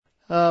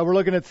We're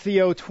looking at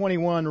Theo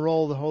 21,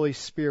 Role of the Holy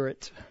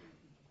Spirit.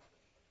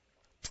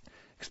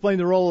 Explain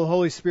the role of the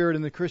Holy Spirit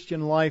in the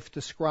Christian life,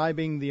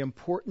 describing the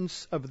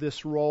importance of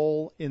this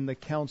role in the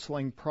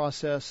counseling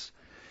process.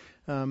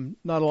 Not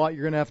a lot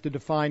you're going to have to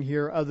define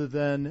here other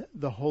than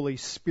the Holy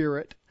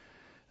Spirit,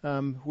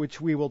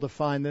 which we will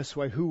define this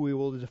way, who we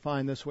will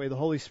define this way. The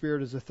Holy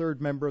Spirit is the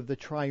third member of the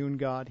triune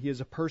God. He is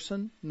a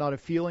person, not a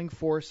feeling,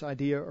 force,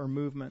 idea, or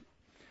movement.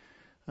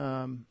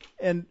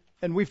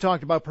 And we've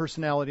talked about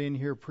personality in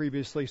here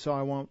previously, so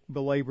I won't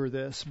belabor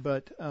this,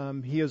 but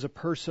he is a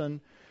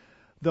person,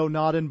 though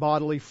not in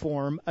bodily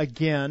form,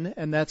 again,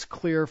 and that's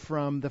clear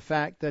from the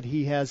fact that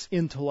he has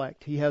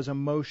intellect, he has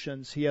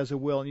emotions, he has a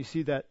will, and you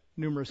see that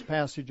numerous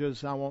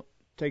passages. I won't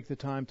take the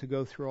time to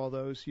go through all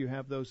those. You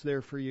have those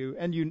there for you,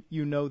 and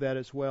you know that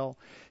as well.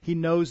 He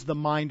knows the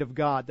mind of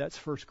God.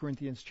 That's 1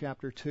 Corinthians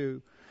chapter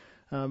 2,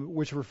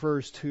 which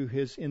refers to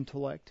his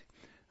intellect.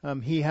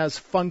 He has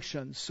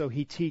functions, so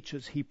he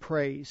teaches, he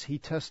prays, he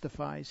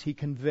testifies, he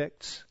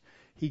convicts,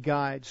 he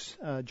guides.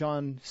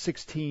 John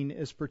 16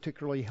 is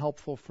particularly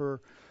helpful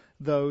for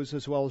those,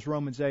 as well as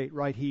Romans 8,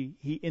 right?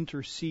 He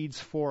intercedes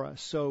for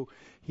us. So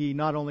he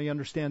not only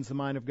understands the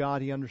mind of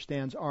God, he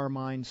understands our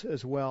minds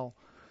as well.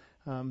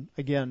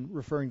 Again,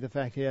 referring to the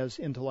fact he has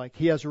intellect.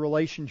 He has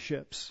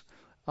relationships.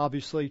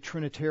 Obviously,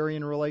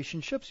 Trinitarian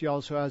relationships. He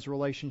also has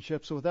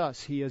relationships with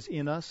us. He is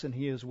in us and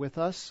he is with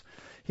us.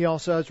 He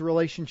also has a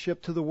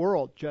relationship to the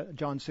world.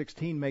 John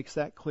 16 makes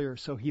that clear.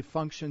 So he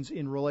functions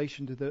in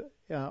relation to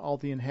all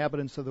the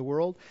inhabitants of the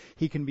world.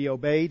 He can be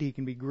obeyed. He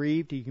can be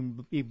grieved. He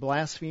can be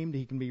blasphemed.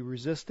 He can be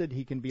resisted.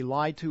 He can be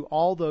lied to.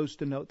 All those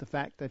denote the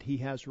fact that he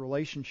has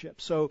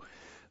relationships. So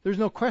there's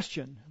no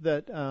question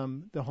that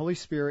the Holy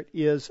Spirit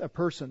is a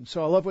person.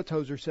 So I love what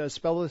Tozer says.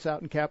 Spell this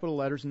out in capital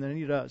letters, and then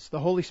he does. The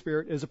Holy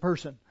Spirit is a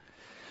person.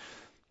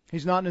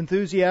 He's not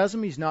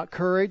enthusiasm. He's not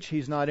courage.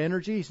 He's not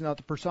energy. He's not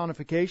the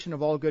personification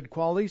of all good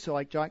qualities. So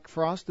like Jack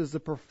Frost is the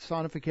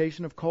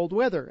personification of cold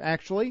weather.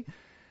 Actually,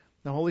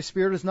 the Holy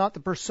Spirit is not the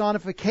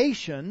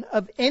personification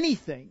of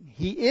anything.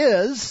 He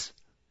is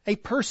a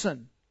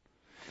person.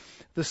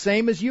 The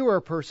same as you are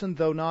a person,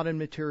 though not in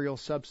material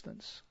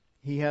substance.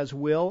 He has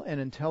will and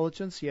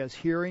intelligence. He has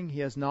hearing. He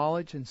has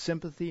knowledge and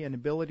sympathy and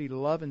ability to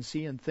love and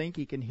see and think.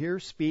 He can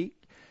hear, speak,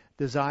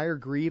 desire,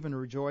 grieve, and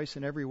rejoice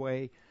in every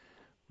way.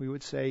 We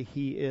would say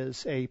he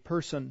is a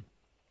person.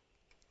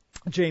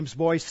 James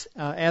Boyce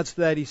adds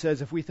to that. He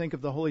says, if we think of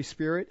the Holy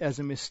Spirit as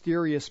a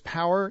mysterious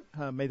power,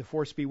 may the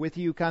force be with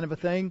you kind of a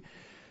thing,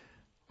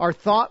 our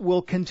thought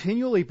will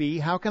continually be,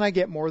 how can I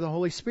get more of the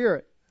Holy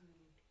Spirit?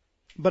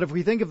 But if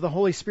we think of the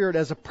Holy Spirit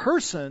as a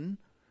person,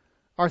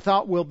 our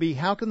thought will be,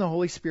 how can the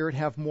Holy Spirit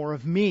have more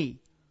of me?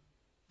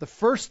 The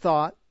first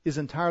thought is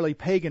entirely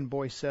pagan,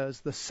 Boyce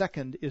says. The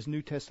second is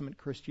New Testament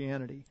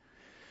Christianity.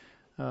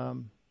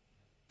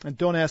 And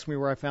don't ask me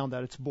where I found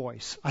that. It's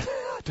Boyce.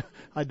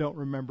 I don't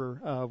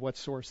remember what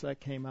source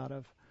that came out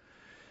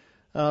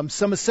of.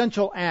 Some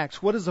essential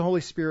acts. What does the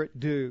Holy Spirit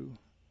do?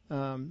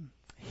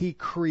 He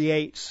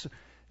creates.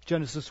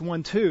 Genesis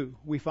 1:2,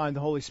 we find the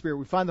Holy Spirit.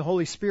 We find the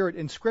Holy Spirit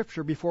in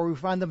Scripture before we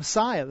find the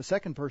Messiah, the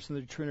second person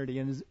of the Trinity.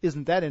 And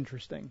isn't that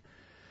interesting?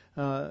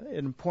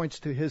 It points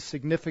to his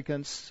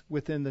significance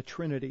within the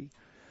Trinity.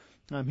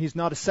 He's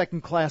not a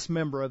second-class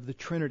member of the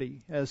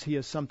Trinity, as he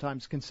is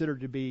sometimes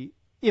considered to be,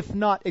 if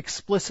not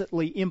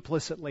explicitly,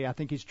 implicitly. I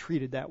think he's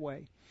treated that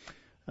way.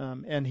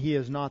 And he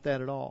is not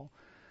that at all.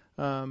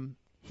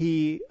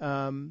 He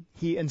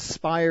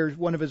inspires,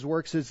 one of his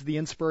works is the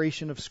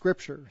inspiration of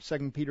Scripture,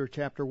 2 Peter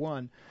chapter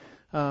 1.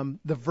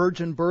 The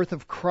virgin birth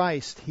of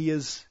Christ, he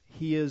is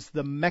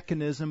the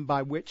mechanism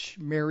by which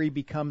Mary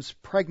becomes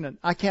pregnant.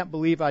 I can't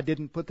believe I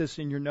didn't put this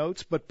in your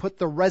notes, but put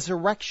the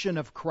resurrection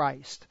of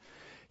Christ.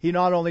 He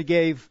not only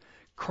gave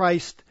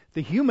Christ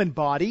the human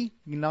body,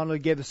 he not only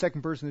gave the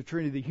second person of the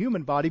Trinity the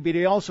human body, but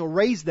he also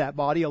raised that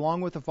body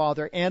along with the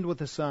Father and with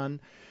the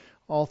Son.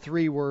 All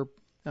three were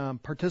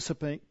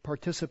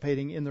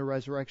participating in the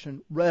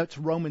resurrection. That's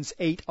Romans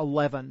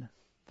 8:11,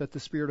 that the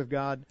Spirit of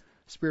God,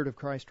 Spirit of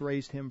Christ,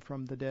 raised him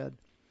from the dead.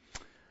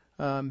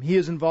 He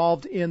is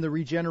involved in the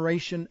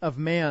regeneration of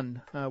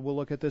man. We'll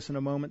look at this in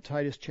a moment.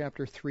 Titus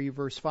chapter 3,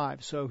 verse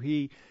 5. So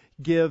he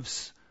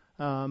gives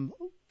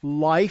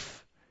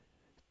life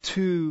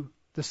to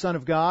the Son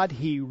of God.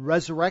 He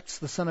resurrects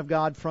the Son of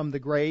God from the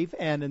grave,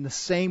 and in the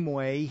same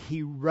way,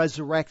 he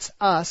resurrects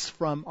us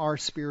from our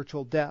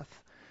spiritual death.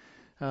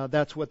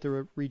 That's what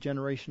the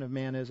regeneration of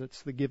man is.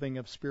 It's the giving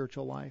of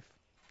spiritual life.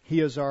 He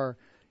is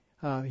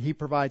he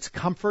provides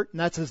comfort, and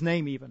that's his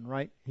name even,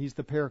 right? He's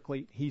the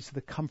Paraclete. He's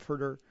the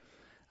Comforter.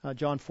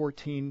 John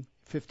 14,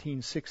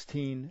 15,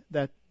 16,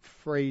 that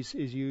phrase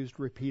is used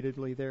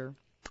repeatedly there.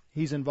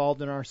 He's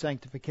involved in our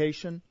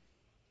sanctification.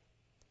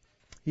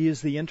 He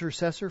is the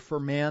intercessor for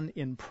man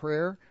in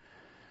prayer.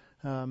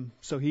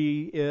 So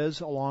he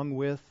is, along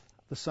with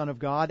the Son of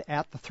God,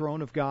 at the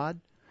throne of God,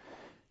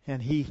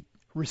 and he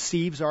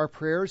receives our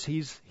prayers.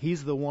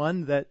 He's the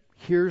one that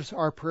hears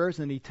our prayers,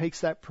 and he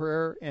takes that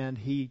prayer and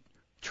he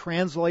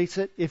translates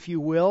it, if you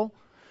will,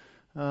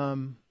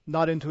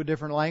 not into a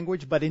different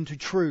language, but into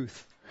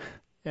truth.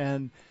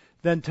 and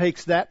then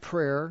takes that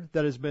prayer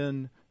that has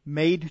been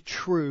made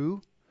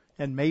true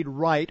and made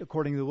right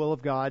according to the will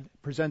of God,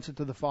 presents it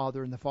to the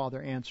Father, and the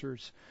Father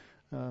answers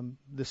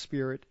the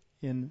Spirit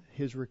in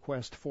His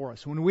request for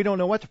us. When we don't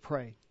know what to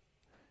pray,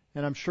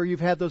 and I'm sure you've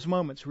had those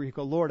moments where you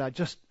go, Lord, I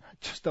just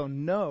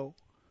don't know.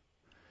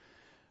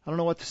 I don't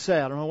know what to say.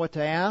 I don't know what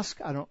to ask.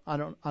 I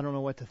don't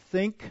know what to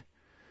think.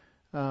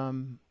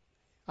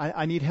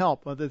 I need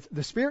help. Well,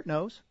 the Spirit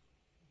knows,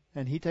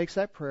 and He takes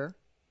that prayer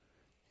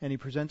and He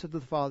presents it to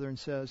the Father and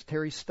says,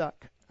 Terry's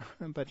stuck,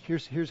 but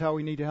here's how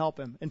we need to help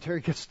him. And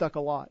Terry gets stuck a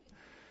lot,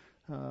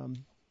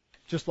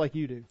 just like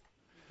you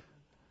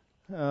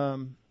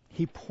do.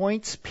 He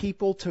points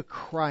people to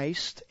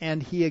Christ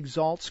and He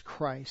exalts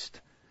Christ.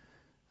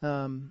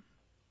 So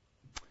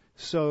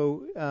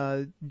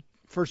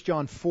 1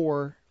 John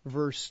 4,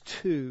 verse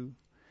 2,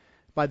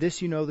 by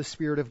this you know the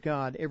Spirit of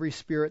God. Every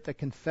spirit that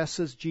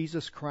confesses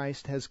Jesus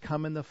Christ has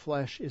come in the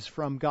flesh is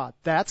from God.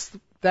 That's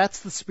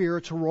the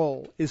Spirit's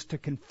role, is to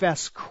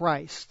confess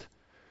Christ.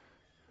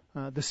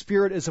 The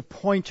Spirit is a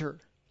pointer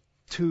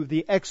to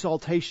the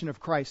exaltation of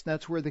Christ.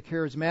 That's where the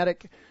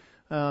charismatic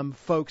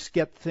folks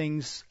get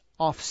things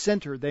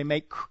off-center. They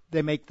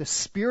make the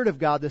Spirit of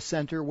God the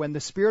center when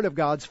the Spirit of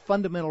God's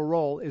fundamental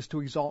role is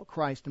to exalt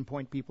Christ and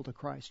point people to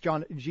Christ.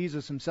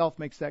 Jesus Himself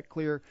makes that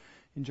clear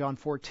in John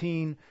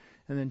 14,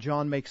 and then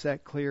John makes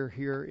that clear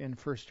here in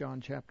 1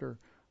 John chapter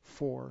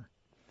 4.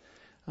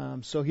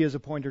 So He is a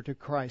pointer to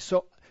Christ.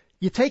 So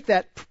you take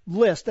that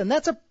list, and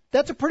that's a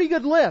pretty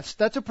good list.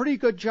 That's a pretty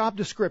good job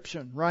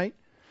description, right?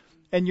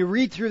 And you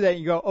read through that and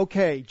you go,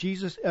 okay,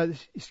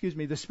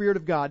 the Spirit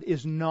of God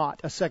is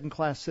not a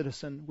second-class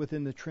citizen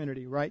within the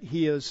Trinity, right?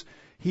 He is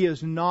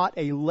not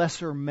a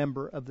lesser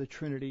member of the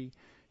Trinity.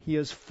 He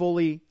is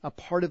fully a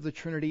part of the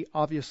Trinity,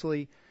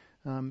 obviously,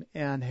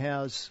 and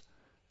has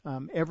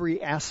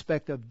every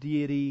aspect of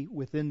deity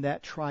within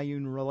that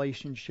triune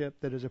relationship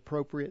that is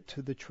appropriate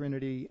to the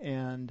Trinity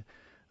and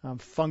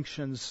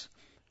functions,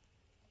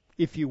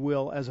 if you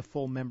will, as a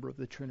full member of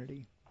the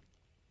Trinity.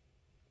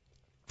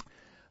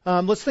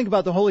 Let's think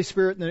about the Holy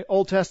Spirit in the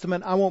Old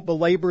Testament. I won't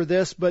belabor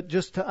this, but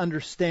just to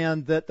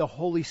understand that the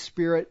Holy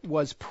Spirit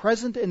was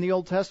present in the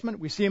Old Testament.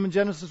 We see Him in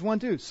Genesis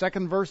 1-2,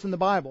 second verse in the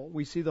Bible.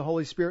 We see the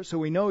Holy Spirit, so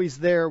we know He's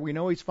there, we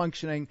know He's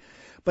functioning,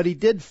 but He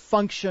did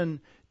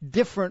function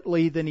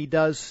differently than He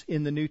does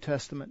in the New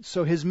Testament.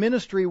 So His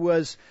ministry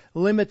was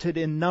limited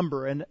in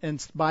number,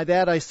 and by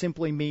that I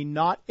simply mean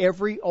not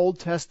every Old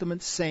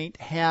Testament saint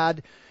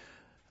had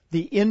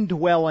the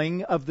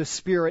indwelling of the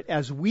Spirit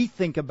as we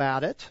think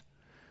about it.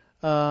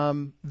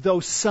 Though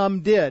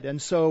some did.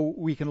 And so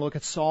we can look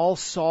at Saul.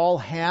 Saul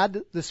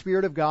had the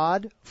Spirit of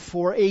God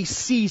for a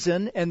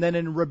season, and then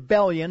in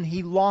rebellion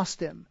he lost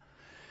Him.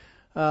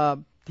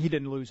 He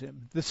didn't lose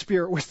Him. The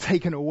Spirit was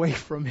taken away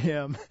from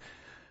him.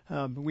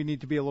 We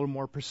need to be a little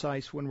more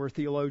precise when we're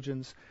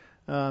theologians.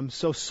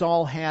 So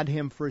Saul had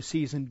Him for a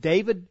season.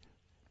 David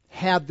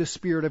had the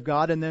Spirit of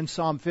God, and then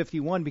Psalm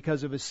 51,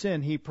 because of his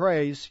sin, he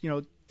prays,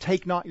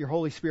 take not your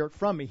Holy Spirit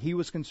from me. He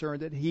was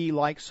concerned that he,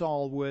 like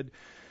Saul, would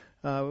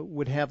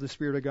have the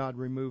Spirit of God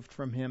removed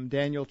from him.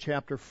 Daniel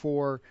chapter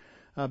 4,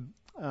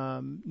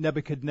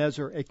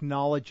 Nebuchadnezzar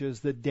acknowledges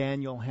that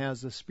Daniel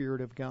has the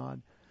Spirit of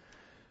God.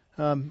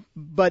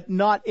 But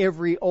not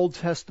every Old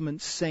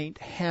Testament saint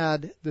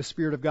had the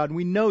Spirit of God. And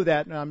we know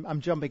that, and I'm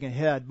jumping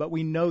ahead, but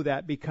we know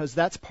that because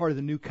that's part of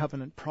the New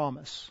Covenant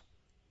promise.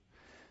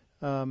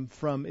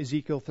 From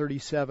Ezekiel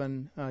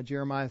 37,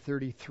 Jeremiah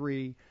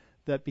 33,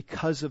 that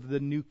because of the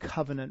new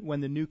covenant,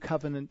 when the new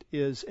covenant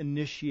is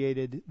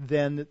initiated,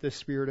 then the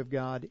Spirit of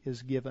God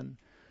is given.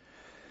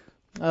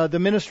 The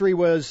ministry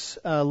was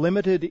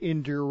limited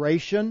in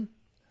duration,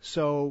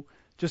 so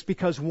just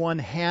because one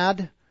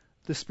had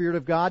the Spirit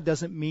of God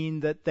doesn't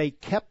mean that they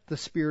kept the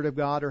Spirit of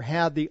God or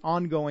had the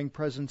ongoing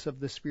presence of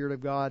the Spirit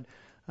of God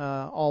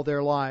all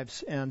their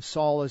lives. And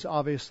Saul is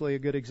obviously a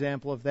good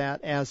example of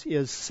that, as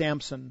is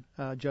Samson,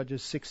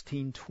 Judges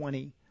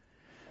 16:20.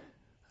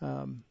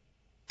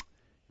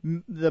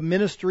 The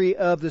ministry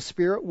of the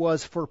Spirit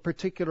was for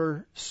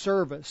particular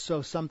service.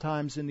 So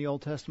sometimes in the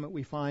Old Testament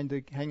we find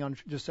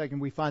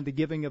we find the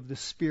giving of the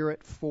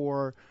Spirit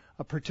for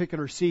a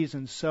particular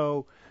season.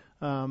 So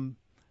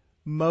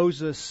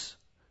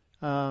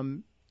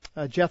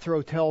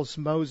Jethro tells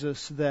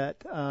Moses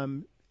that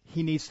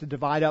he needs to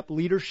divide up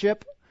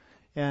leadership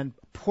and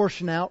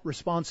portion out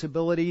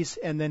responsibilities,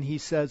 and then he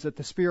says that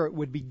the Spirit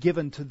would be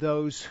given to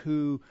those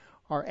who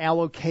are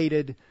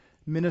allocated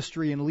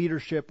ministry and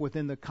leadership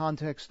within the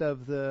context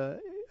of the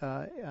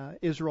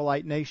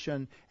Israelite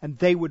nation, and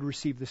they would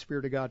receive the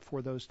Spirit of God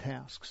for those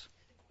tasks.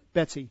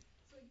 Betsy.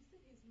 So you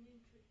said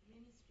his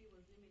ministry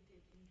was limited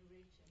in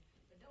duration,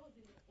 but that was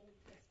in the Old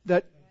Testament,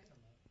 right?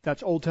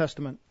 That's Old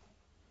Testament.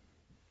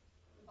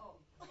 Oh.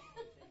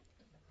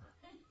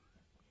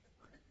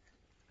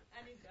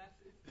 I need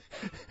glasses.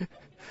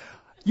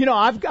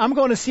 I'm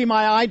going to see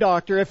my eye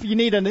doctor. If you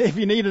need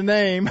a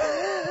name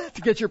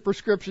to get your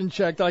prescription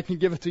checked, I can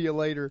give it to you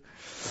later.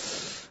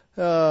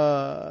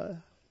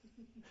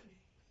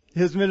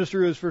 His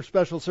ministry was for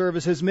special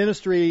service. His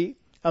ministry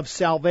of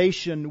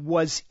salvation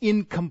was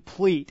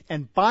incomplete.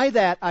 And by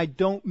that, I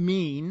don't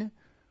mean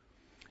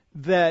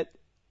that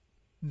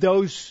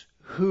those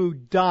who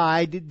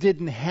died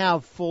didn't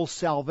have full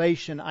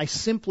salvation. I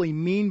simply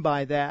mean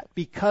by that,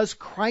 because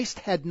Christ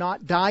had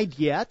not died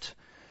yet,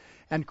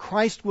 and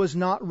Christ was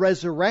not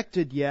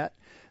resurrected yet,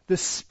 the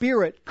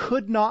Spirit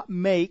could not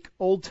make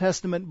Old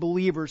Testament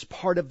believers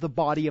part of the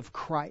body of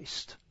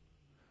Christ.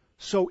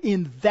 So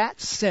in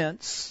that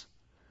sense,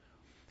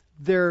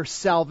 their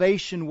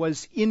salvation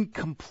was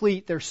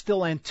incomplete. They're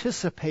still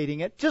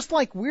anticipating it, just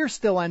like we're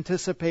still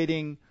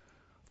anticipating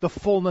the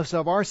fullness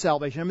of our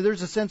salvation. I mean,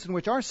 there's a sense in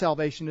which our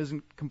salvation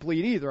isn't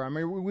complete either. I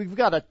mean, we've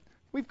got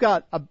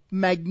a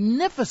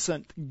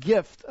magnificent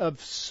gift of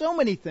so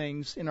many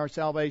things in our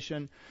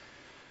salvation,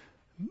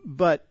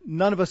 but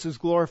none of us is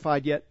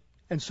glorified yet,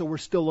 and so we're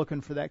still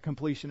looking for that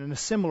completion. In a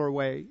similar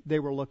way, they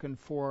were looking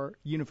for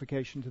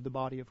unification to the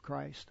body of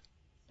Christ.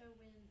 So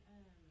when,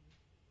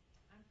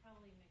 I'm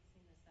probably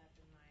mixing this up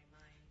in my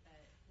mind,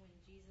 but when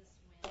Jesus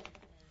went and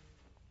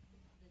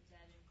the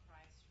dead in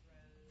Christ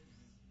rose.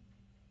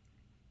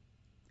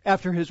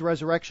 After his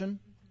resurrection?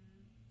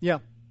 Mm-hmm. Yeah.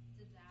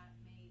 Did that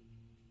make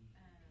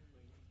Abraham and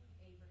the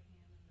Old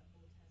Testament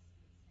saints,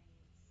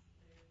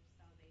 their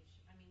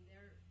salvation? I mean,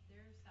 their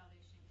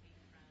salvation came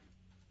from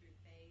through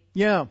faith.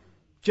 Yeah.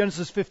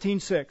 Genesis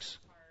 15:6. Apart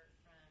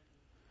from anything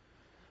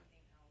else.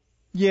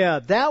 Yeah,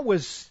 that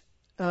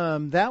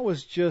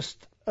was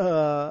just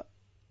a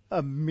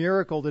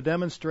miracle to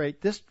demonstrate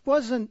this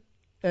wasn't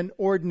an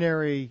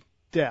ordinary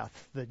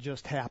death that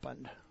just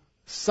happened.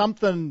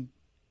 Something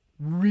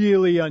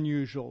really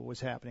unusual was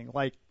happening.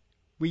 Like,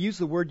 we use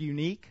the word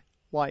unique,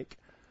 like,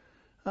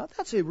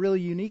 that's a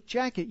really unique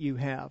jacket you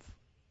have.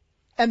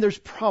 And there's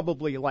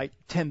probably like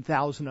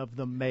 10,000 of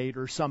them made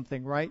or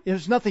something, right?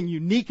 There's nothing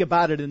unique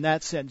about it in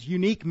that sense.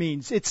 Unique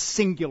means it's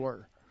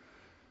singular.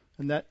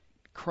 And that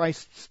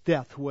Christ's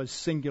death was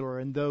singular,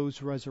 and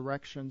those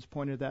resurrections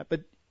pointed to that.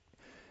 But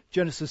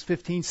Genesis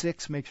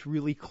 15:6 makes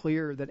really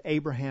clear that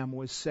Abraham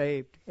was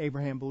saved.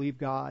 Abraham believed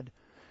God,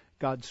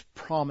 God's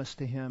promise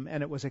to him,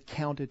 and it was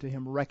accounted to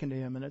him, reckoned to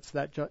him, and it's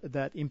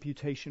that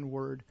imputation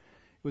word.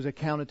 It was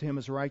accounted to him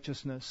as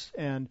righteousness.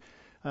 And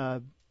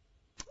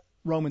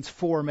Romans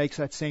 4 makes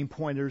that same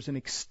point. There's an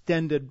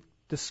extended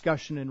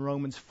discussion in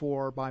Romans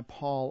 4 by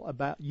Paul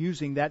about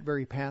using that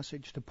very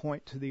passage to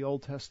point to the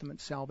Old Testament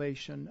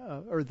salvation,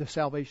 or the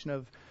salvation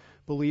of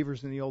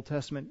believers in the Old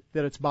Testament,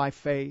 that it's by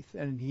faith.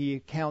 And he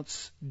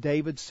accounts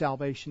David's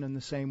salvation in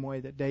the same way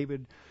that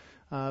David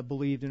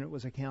believed, and it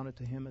was accounted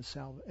to him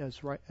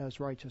as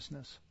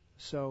righteousness.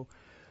 So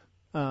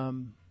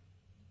I'll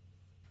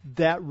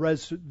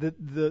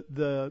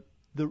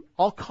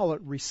call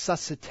it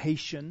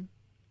resuscitation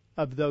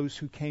of those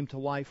who came to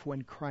life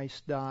when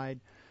Christ died.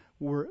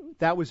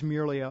 That was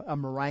merely a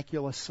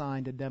miraculous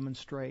sign to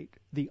demonstrate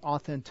the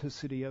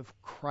authenticity of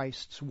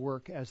Christ's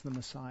work as the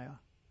Messiah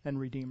and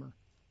Redeemer.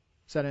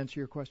 Does that answer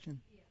your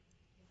question? Yeah.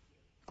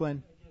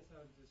 Glenn? I guess I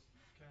was just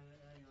kind of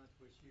adding on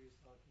to what she was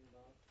talking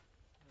about.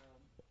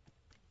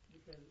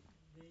 Because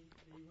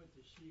they went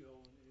to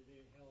Sheol and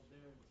they held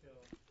there until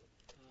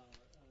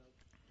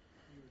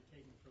you were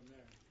taken from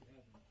there to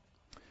heaven.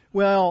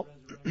 Well,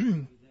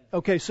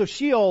 okay, so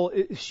Sheol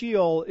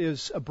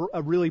is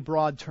a really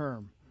broad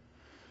term,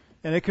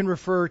 and it can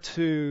refer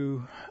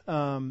to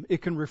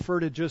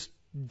just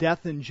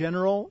death in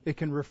general. It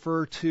can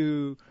refer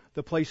to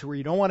the place where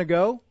you don't want to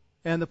go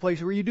and the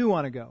place where you do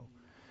want to go.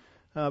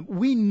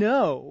 We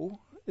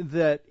know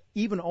that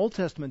even Old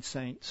Testament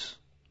saints,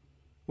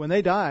 when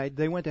they died,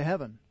 they went to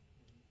heaven.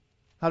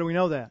 How do we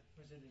know that?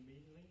 Was it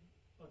immediately?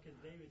 Because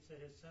David said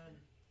his son.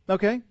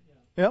 Okay.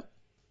 Yeah. Yep.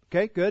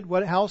 Okay. Good.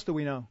 How else do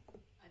we know?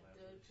 At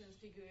the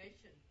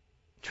Transfiguration.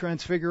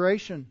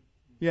 Transfiguration.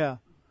 Yeah.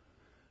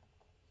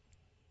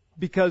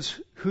 Because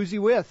who's he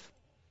with?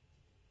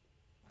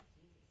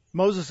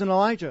 Moses and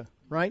Elijah,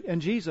 right?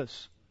 And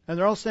Jesus. And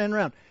they're all standing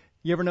around.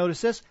 You ever notice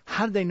this?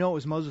 How did they know it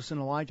was Moses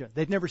and Elijah?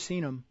 They'd never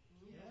seen them.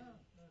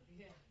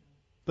 Yeah.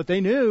 But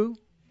they knew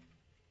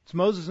it's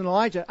Moses and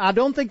Elijah. I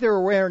don't think they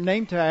were wearing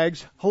name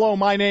tags. Hello,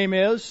 my name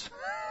is.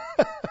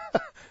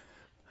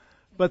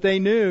 But they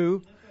knew.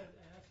 That's what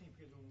I'm asking,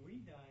 because when we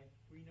die,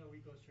 we know we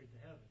go straight to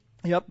heaven.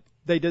 Yep.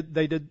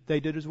 They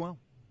did as well.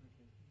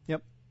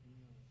 Yep.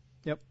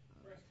 Yep.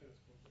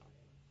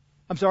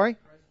 I'm sorry?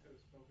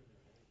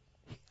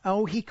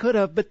 Oh, he could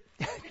have, but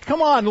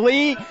come on,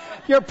 Lee.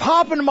 You're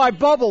popping my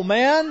bubble,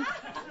 man.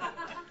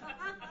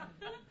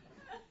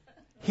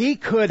 He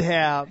could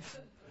have.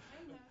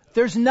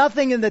 There's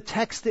nothing in the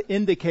text to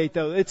indicate,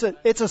 though. It's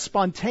a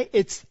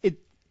spontaneous.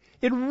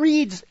 It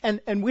reads,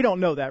 and we don't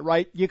know that,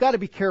 right? You got to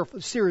be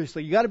careful.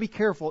 Seriously, you got to be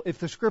careful if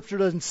the Scripture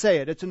doesn't say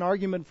it. It's an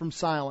argument from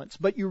silence.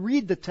 But you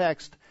read the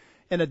text,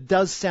 and it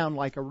does sound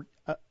like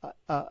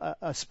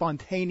a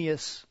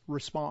spontaneous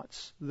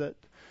response that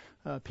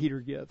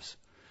Peter gives.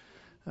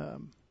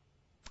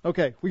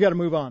 Okay, we got to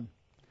move on.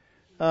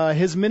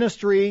 His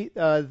ministry,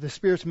 the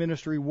Spirit's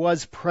ministry,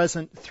 was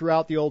present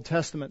throughout the Old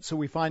Testament. So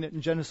we find it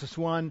in Genesis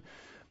 1.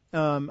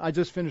 I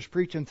just finished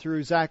preaching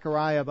through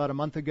Zechariah about a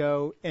month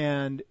ago,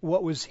 and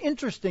what was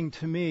interesting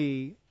to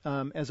me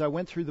as I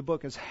went through the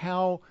book is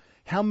how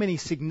many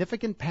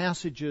significant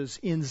passages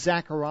in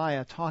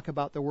Zechariah talk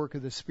about the work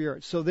of the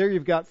Spirit. So there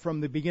you've got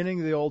from the beginning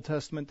of the Old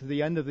Testament to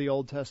the end of the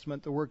Old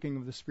Testament, the working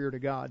of the Spirit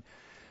of God.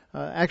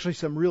 Actually,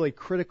 some really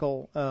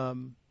critical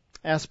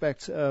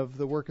aspects of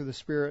the work of the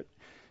Spirit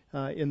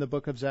in the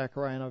book of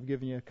Zechariah, and I've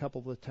given you a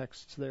couple of the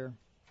texts there.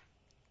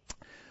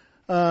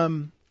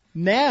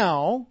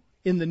 Now,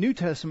 in the New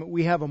Testament,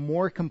 we have a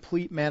more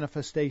complete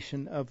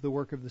manifestation of the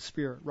work of the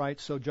Spirit, right?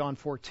 So John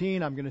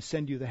 14, I'm going to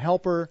send you the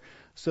Helper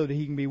so that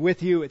He can be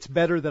with you. It's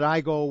better that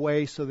I go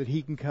away so that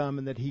He can come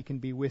and that He can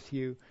be with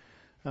you.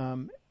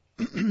 And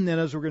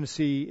as we're going to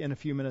see in a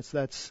few minutes,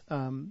 that's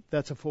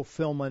a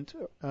fulfillment.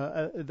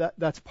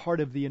 That's part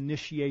of the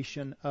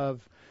initiation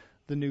of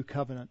the new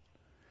covenant.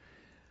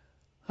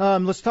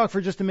 Let's talk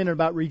for just a minute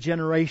about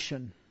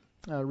regeneration.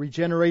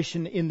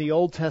 Regeneration in the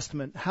Old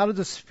Testament. How did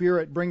the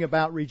Spirit bring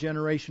about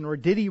regeneration, or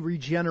did He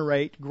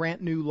regenerate,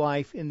 grant new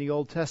life in the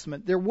Old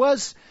Testament? There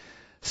was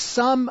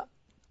some,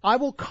 I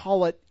will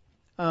call it,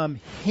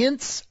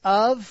 hints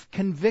of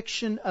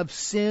conviction of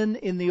sin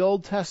in the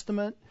Old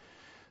Testament.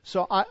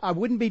 So I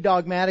wouldn't be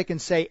dogmatic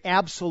and say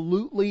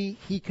absolutely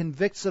He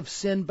convicts of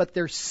sin, but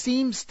there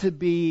seems to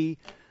be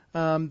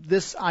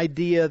this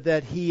idea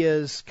that He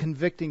is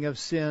convicting of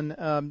sin.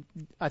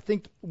 I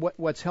think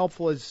what's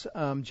helpful is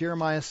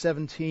Jeremiah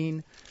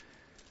 17,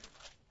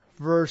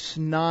 verse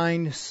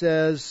 9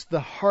 says,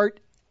 "The heart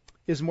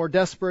is more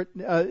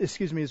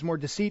is more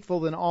deceitful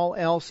than all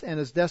else and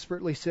is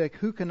desperately sick.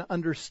 Who can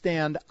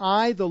understand?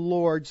 I, the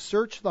Lord,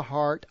 search the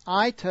heart.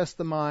 I test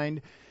the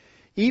mind,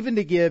 even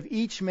to give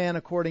each man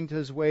according to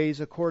his ways,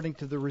 according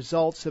to the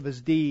results of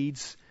his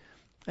deeds."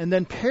 And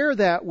then pair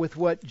that with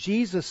what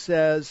Jesus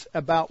says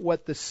about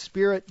what the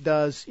Spirit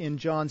does in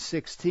John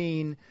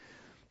 16.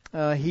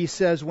 He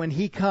says, when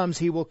He comes,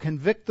 He will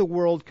convict the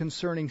world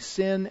concerning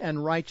sin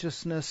and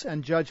righteousness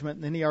and judgment.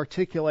 And then He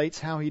articulates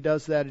how He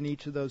does that in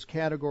each of those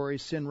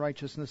categories, sin,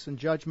 righteousness, and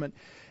judgment.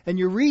 And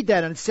you read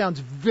that, and it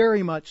sounds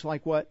very much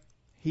like what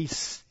He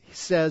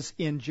says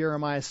in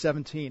Jeremiah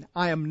 17.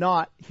 I am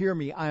not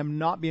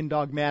being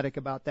dogmatic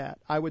about that.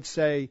 I would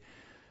say,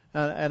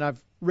 and I've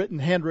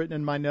handwritten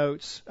in my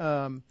notes,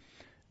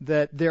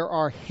 that there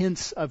are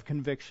hints of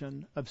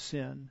conviction of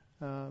sin.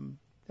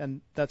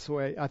 And that's the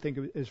way I think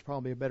is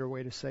probably a better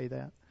way to say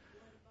that.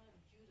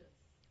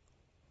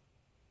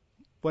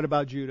 What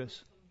about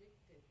Judas?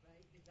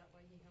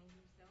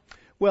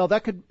 Well,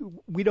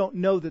 we don't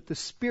know that the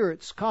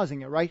Spirit's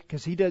causing it, right?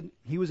 Because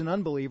he was an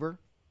unbeliever.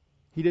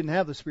 He didn't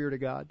have the Spirit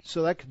of God.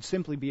 So that could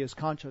simply be his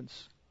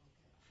conscience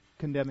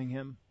condemning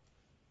him.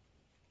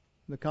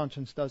 The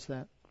conscience does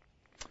that.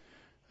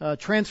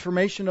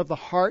 Transformation of the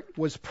heart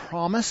was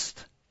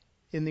promised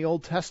in the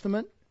Old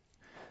Testament,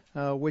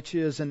 which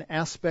is an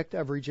aspect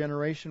of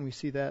regeneration. We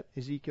see that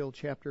Ezekiel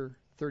chapter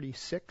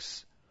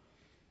 36.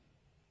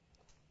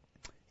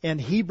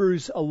 And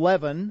Hebrews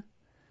 11.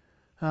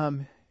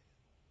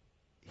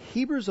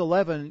 Hebrews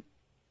 11,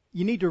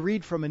 you need to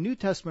read from a New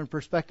Testament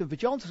perspective,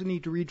 but you also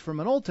need to read from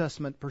an Old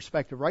Testament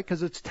perspective, right?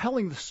 Because it's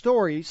telling the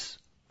stories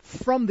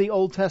from the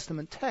Old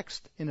Testament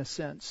text, in a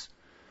sense.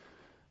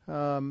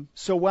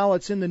 So while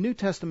it's in the New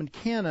Testament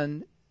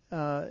canon,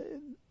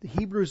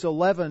 Hebrews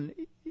 11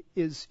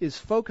 is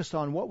focused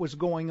on what was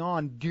going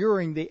on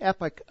during the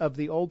epoch of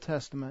the Old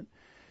Testament,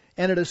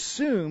 and it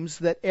assumes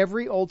that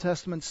every Old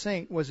Testament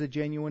saint was a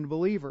genuine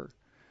believer.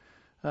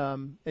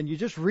 And you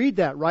just read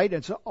that, right?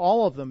 It's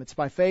all of them. It's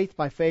by faith,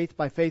 by faith,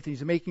 by faith. And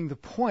he's making the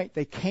point.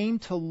 They came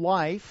to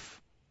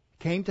life,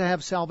 came to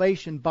have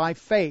salvation by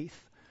faith.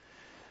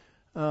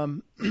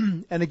 And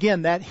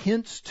again, that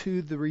hints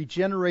to the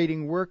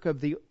regenerating work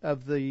of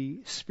the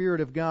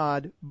Spirit of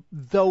God,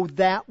 though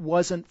that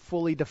wasn't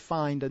fully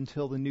defined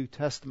until the New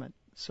Testament.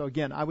 So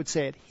again, I would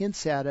say it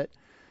hints at it.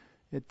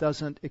 It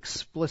doesn't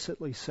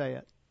explicitly say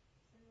it.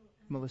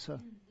 Melissa? The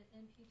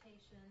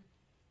imputation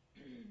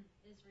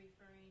is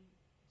referring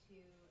to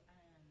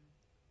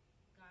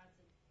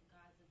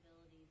God's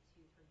ability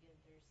to forgive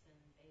their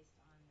sin based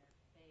on their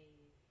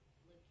faith,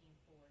 looking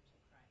forward to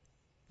Christ.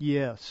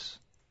 Yes.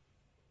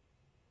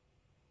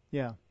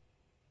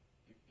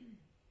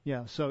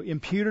 Yeah. So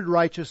imputed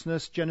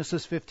righteousness,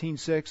 Genesis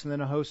 15:6, and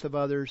then a host of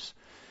others.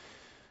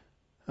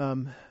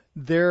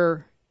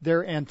 They're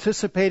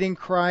anticipating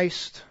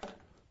Christ.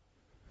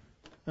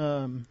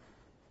 So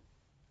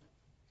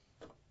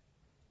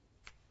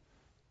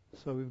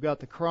we've got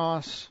the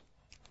cross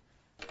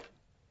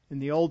in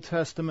the Old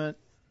Testament.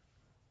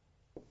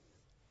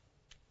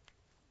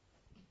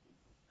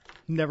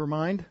 Never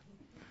mind.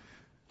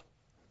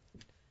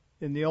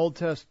 In the Old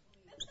Testament.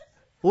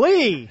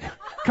 Lee!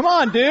 Come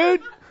on,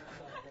 dude!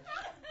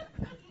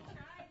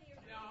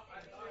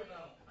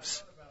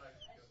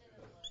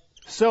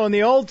 So in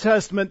the Old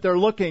Testament, they're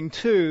looking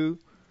too,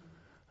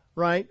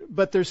 right?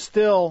 But there's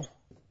still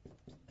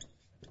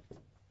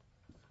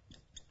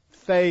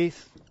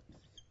faith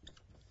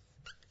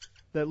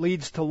that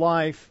leads to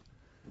life.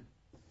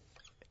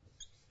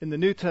 In the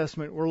New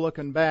Testament, we're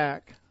looking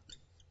back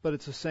but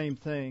it's the same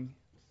thing.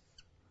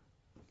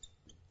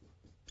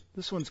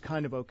 This one's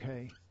kind of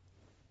okay.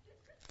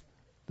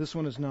 This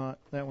one is not.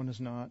 That one is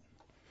not.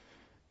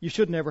 You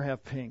should never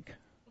have pink.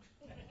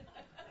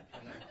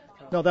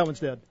 No, that one's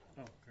dead.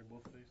 Oh, okay,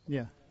 both of these.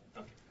 Yeah.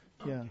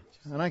 Yeah.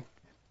 And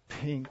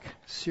pink,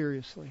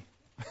 seriously.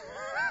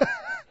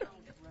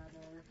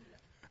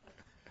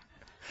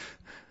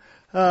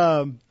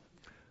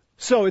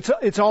 So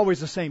it's always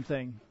the same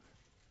thing.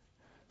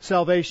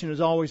 Salvation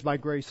is always by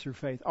grace through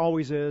faith.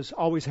 Always is,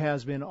 always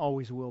has been,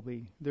 always will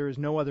be. There is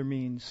no other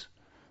means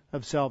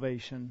of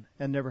salvation,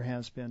 and never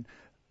has been.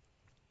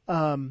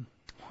 Where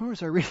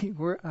was I reading?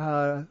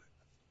 I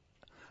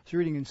was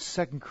reading in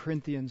 2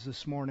 Corinthians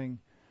this morning,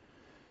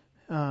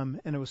 and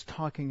it was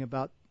talking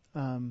about.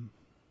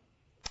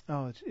 It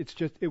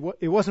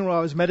wasn't what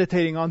I was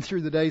meditating on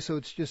through the day, so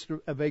it's just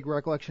a vague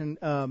recollection.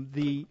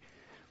 The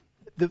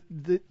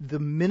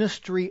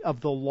ministry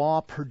of the law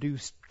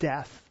produced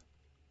death.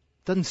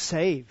 Doesn't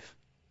save.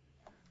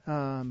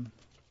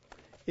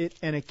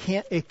 It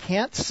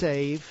can't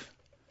save.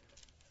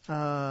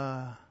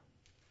 Here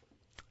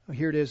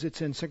it is.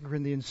 It's in 2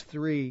 Corinthians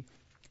 3,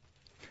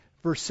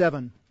 verse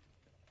 7.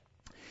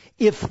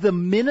 If the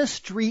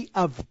ministry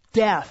of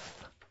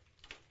death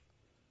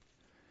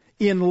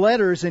in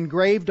letters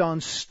engraved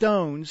on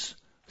stones,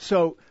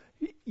 so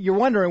you're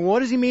wondering, what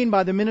does he mean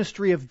by the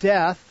ministry of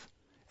death?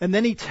 And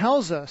then he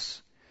tells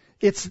us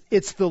it's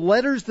the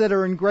letters that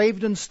are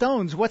engraved in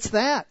stones. What's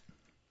that?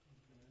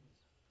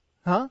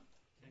 Huh?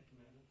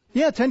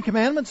 Yeah, 10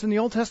 Commandments in the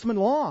Old Testament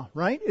law,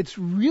 right? It's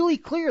really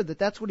clear that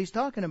that's what he's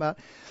talking about.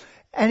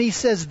 And he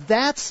says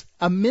that's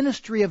a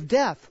ministry of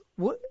death.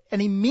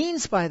 And he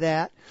means by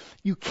that,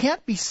 you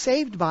can't be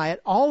saved by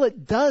it. All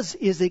it does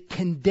is it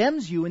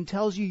condemns you and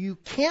tells you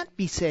can't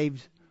be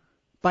saved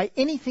by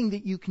anything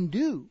that you can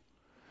do.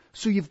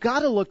 So you've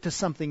got to look to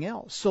something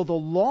else. So the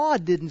law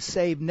didn't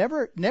save,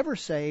 never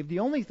saved. The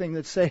only thing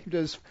that saved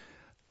is,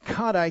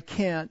 God, I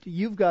can't.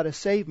 You've got to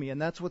save me. And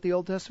that's what the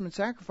Old Testament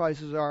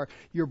sacrifices are.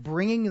 You're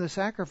bringing the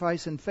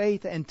sacrifice in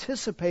faith,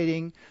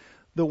 anticipating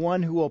the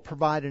one who will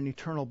provide an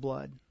eternal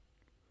blood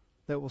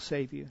that will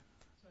save you.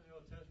 So in the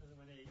Old Testament,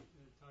 when they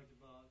talked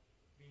about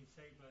being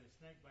saved by the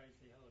snake bites,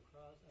 they held a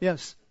cross.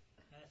 Yes.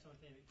 That's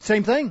something that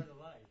Same thing. part of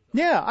life.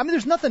 Yeah. I mean,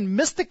 there's nothing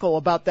mystical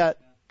about that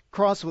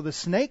cross with a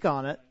snake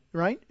on it,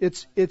 right?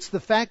 It's the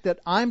fact that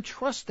I'm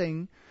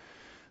trusting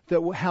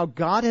that how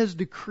God has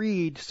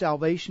decreed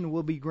salvation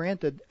will be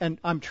granted, and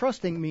I'm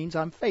trusting means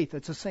I'm faith.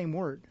 It's the same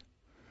word,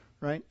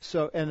 right?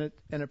 So and it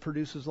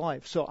produces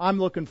life. So I'm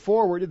looking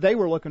forward. They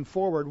were looking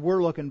forward.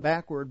 We're looking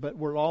backward, but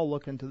we're all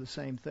looking to the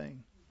same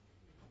thing.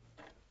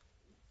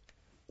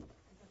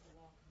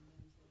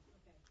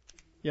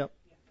 Yep.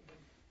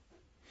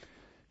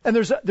 And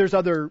there's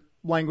other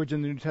language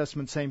in the New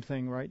Testament, same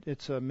thing, right?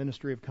 It's a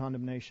ministry of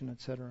condemnation,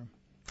 etc.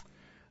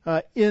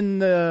 In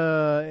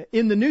the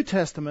New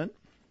Testament,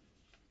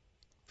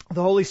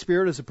 the Holy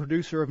Spirit is a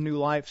producer of new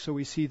life, so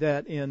we see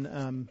that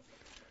in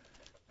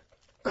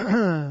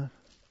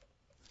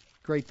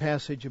great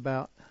passage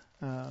about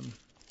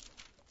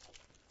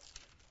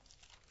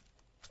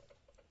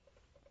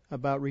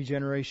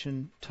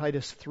regeneration,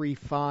 Titus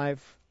 3:5.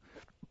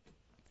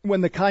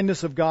 When the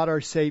kindness of God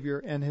our Savior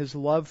and His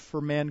love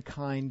for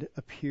mankind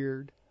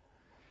appeared,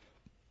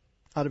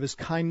 out of His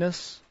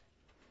kindness,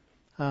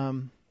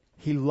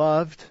 He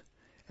loved.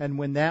 And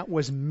when that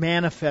was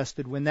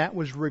manifested, when that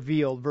was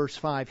revealed, verse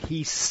 5,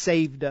 He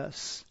saved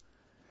us.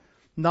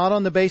 Not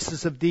on the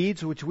basis of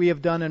deeds which we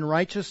have done in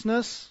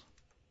righteousness.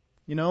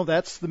 You know,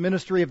 that's the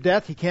ministry of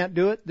death. He can't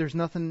do it. There's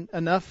nothing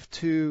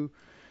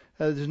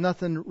there's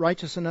nothing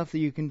righteous enough that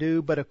you can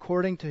do, but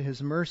according to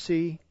His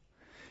mercy,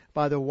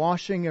 by the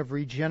washing of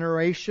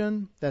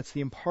regeneration, that's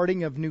the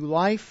imparting of new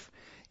life,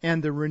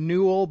 and the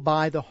renewal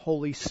by the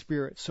Holy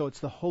Spirit. So it's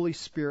the Holy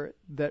Spirit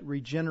that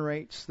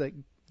regenerates, that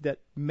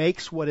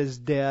makes what is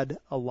dead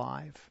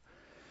alive.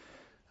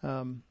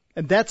 And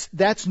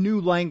that's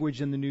new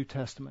language in the New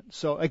Testament.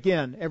 So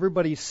again,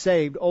 everybody's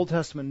saved, Old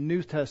Testament,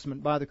 New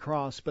Testament, by the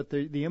cross, but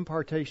the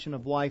impartation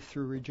of life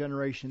through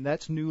regeneration,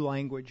 that's new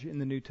language in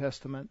the New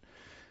Testament,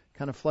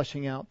 kind of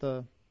fleshing out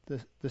the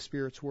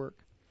Spirit's work.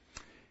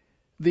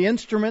 The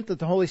instrument that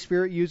the Holy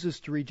Spirit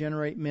uses to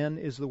regenerate men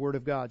is the Word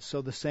of God.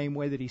 So the same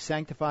way that He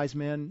sanctifies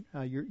men,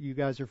 you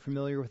guys are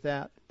familiar with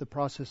that. The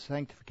process of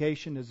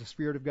sanctification is the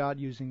Spirit of God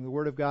using the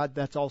Word of God.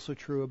 That's also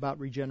true about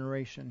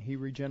regeneration. He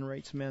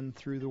regenerates men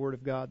through the Word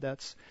of God.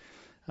 That's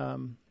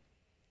 1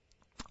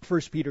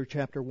 Peter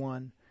chapter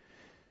 1.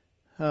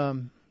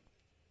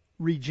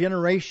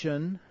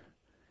 Regeneration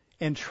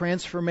and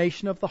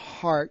transformation of the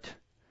heart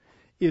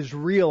is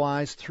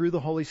realized through the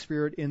Holy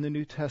Spirit in the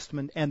New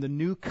Testament, and the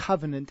new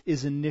covenant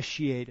is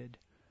initiated.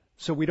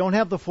 So we don't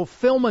have the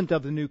fulfillment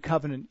of the new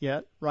covenant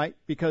yet, right?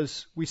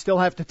 Because we still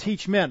have to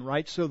teach men,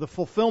 right? So the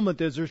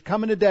fulfillment is there's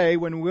coming a day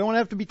when we won't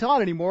have to be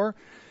taught anymore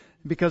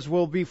because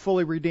we'll be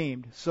fully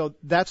redeemed. So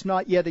that's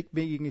not yet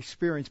being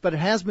experienced, but it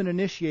has been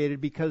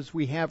initiated because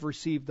we have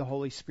received the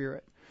Holy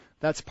Spirit.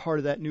 That's part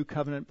of that new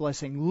covenant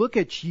blessing. Look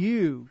at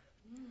you.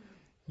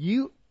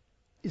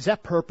 Is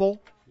that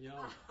purple?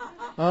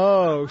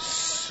 Oh,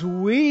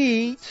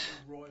 sweet.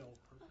 Royal.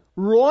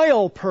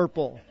 Royal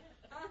purple.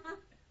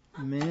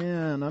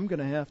 Man, I'm going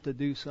to have to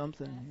do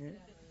something here.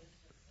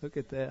 Look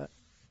at that.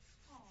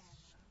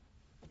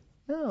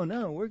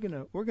 No, we're going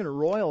to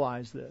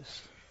royalize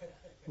this.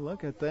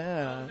 Look at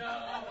that.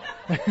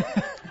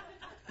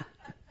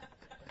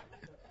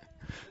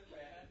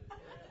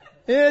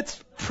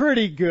 It's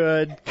pretty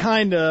good,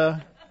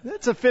 kinda.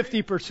 It's a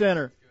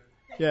 50%er.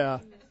 Yeah,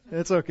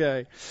 it's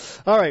okay.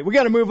 All right, we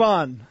got to move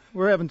on.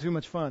 We're having too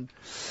much fun.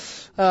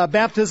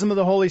 Baptism of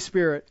the Holy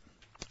Spirit.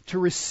 To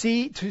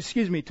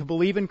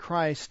believe in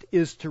Christ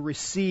is to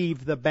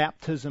receive the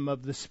baptism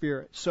of the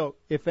Spirit. So,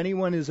 if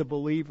anyone is a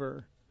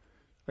believer,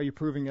 are you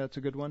proving that's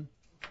a good one?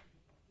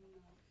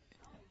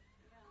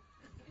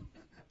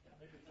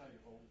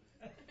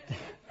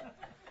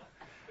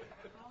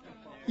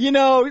 You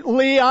know,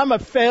 Lee, I'm a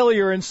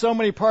failure in so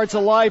many parts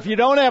of life. You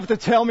don't have to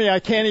tell me I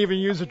can't even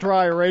use a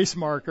dry erase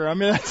marker. I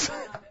mean, that's...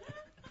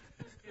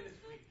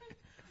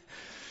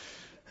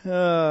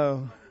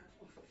 Oh.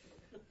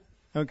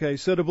 Okay,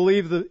 so to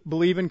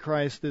believe in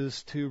Christ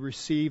is to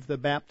receive the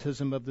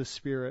baptism of the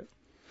Spirit.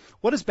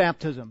 What is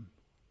baptism?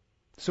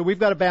 So we've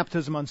got a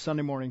baptism on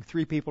Sunday morning.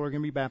 3 people are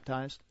going to be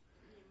baptized.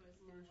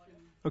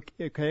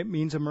 Okay, it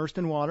means immersed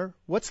in water.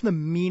 What's the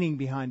meaning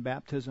behind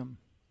baptism?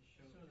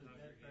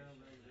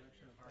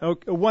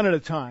 Okay, one at a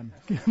time.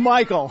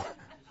 Michael. To show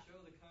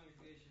the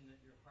congregation that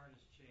your heart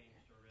is changed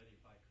already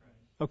by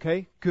Christ.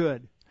 Okay,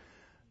 good.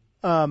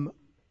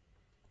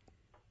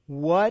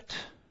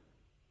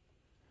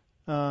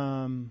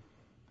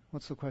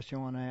 What's the question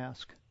I want to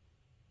ask?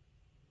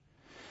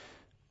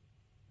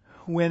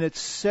 When it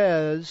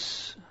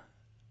says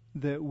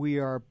that we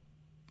are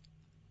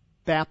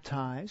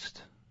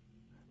baptized,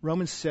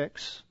 Romans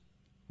 6,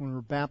 when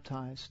we're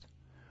baptized,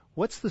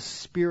 what's the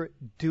Spirit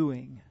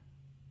doing?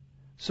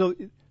 So,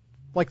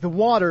 like the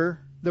water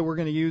that we're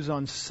going to use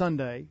on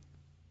Sunday,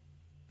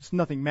 there's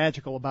nothing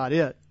magical about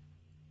it.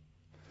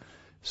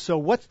 So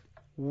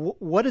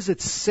what is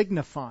it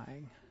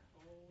signifying?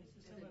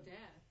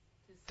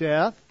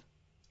 Death.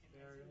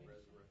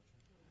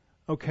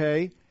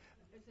 Okay.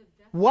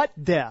 What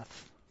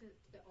death?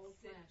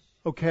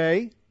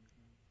 Okay.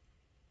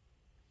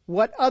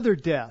 What other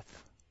death?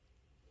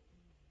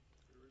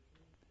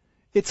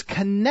 It's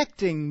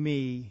connecting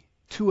me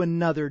to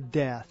another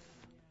death.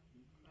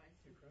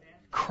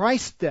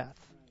 Christ's death.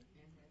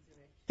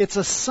 It's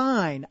a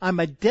sign. I'm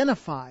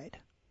identified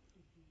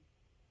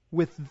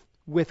with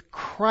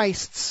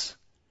Christ's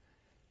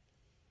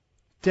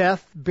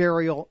death,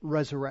 burial,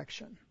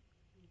 resurrection.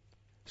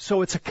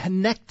 So it's a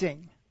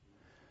connecting.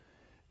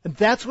 And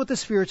that's what the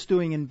Spirit's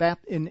doing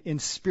in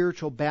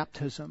spiritual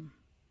baptism,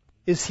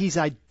 is He's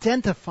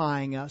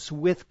identifying us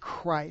with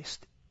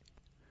Christ.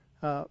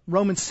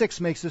 Romans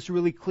 6 makes this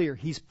really clear.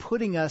 He's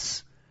putting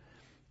us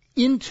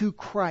into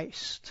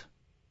Christ.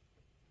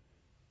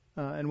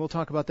 And we'll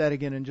talk about that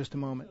again in just a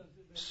moment.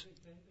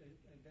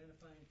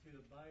 Identifying to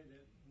the body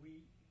that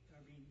we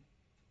are being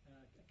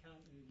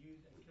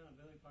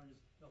accountability partners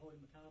to hold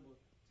Him accountable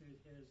to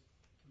His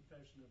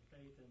confession of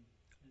faith and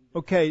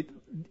okay,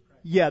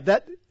 yeah,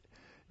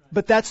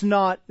 but that's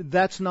not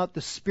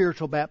the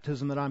spiritual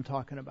baptism that I'm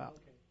talking about.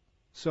 Okay.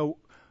 So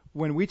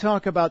when we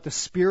talk about the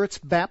Spirit's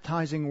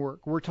baptizing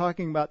work, we're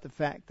talking about the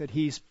fact that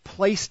He's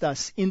placed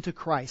us into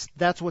Christ.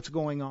 That's what's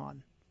going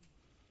on.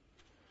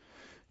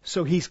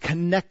 So He's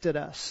connected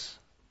us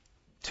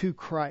to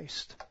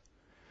Christ.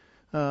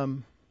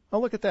 Oh,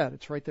 look at that.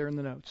 It's right there in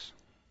the notes.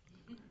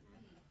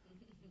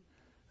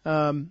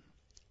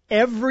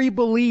 Every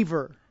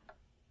believer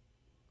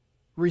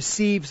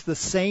receives the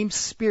same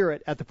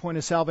Spirit at the point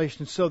of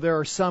salvation. So there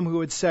are some who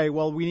would say,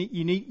 well,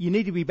 you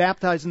need to be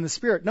baptized in the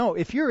Spirit. No,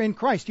 if you're in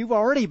Christ, you've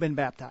already been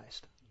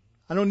baptized.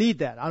 I don't need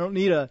that. I don't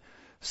need a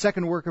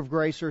second work of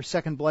grace or a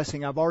second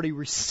blessing. I've already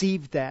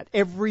received that.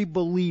 Every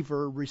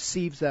believer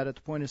receives that at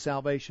the point of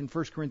salvation.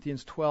 1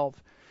 Corinthians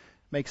 12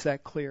 makes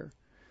that clear.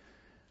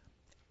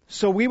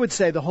 So we would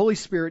say the Holy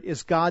Spirit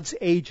is God's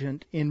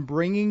agent in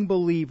bringing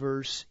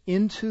believers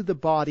into the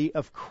body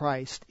of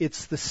Christ.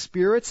 It's the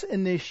Spirit's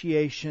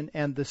initiation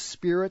and the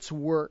Spirit's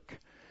work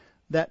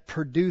that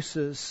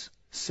produces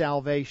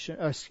salvation,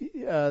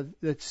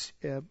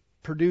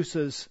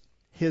 produces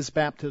His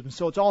baptism.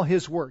 So it's all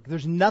His work.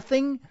 There's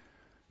nothing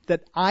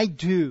that I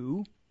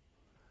do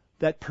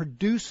that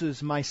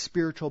produces my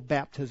spiritual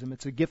baptism.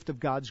 It's a gift of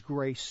God's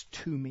grace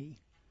to me,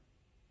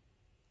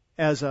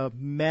 as a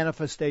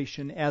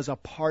manifestation, as a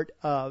part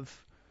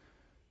of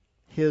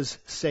His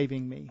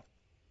saving me.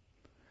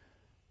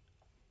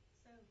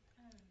 So,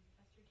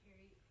 Pastor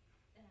Terry,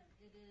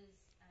 it is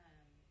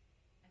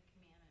a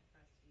commandment for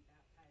us to be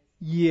baptized.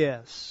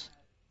 Yes.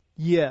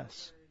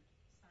 Yes.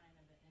 Sign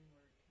of an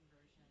inward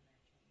conversion or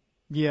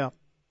change. Yeah.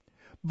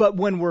 But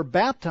when we're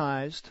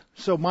baptized,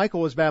 so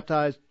Michael was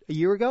baptized a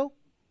year ago?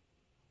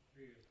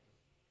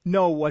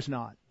 No, it was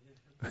not.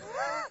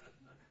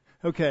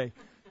 Okay.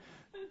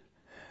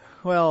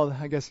 Well,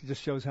 I guess it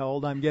just shows how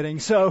old I'm getting.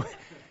 So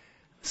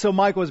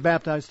Michael was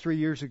baptized 3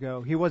 years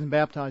ago. He wasn't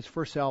baptized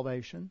for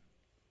salvation.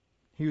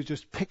 He was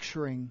just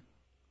picturing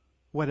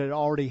what had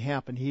already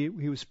happened. He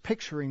was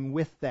picturing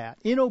with that.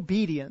 In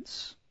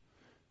obedience,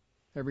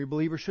 every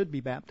believer should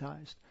be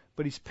baptized,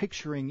 but he's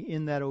picturing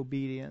in that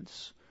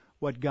obedience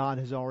what God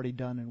has already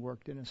done and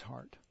worked in his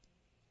heart.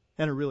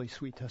 And a really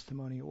sweet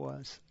testimony it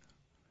was.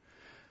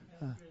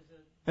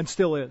 And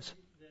still is.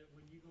 That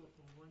when you go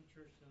from one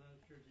church to another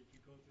church, that you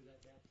go through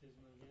that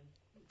baptism again?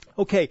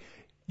 Okay,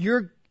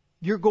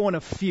 you're going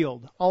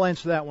afield. I'll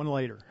answer that one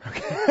later.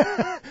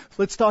 Okay.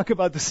 Let's talk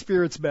about the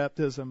Spirit's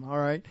baptism, all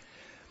right?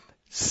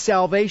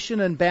 Salvation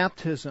and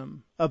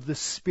baptism of the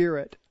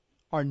Spirit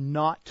are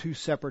not two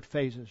separate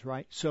phases,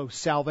 right? So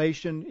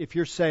salvation, if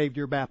you're saved,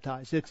 you're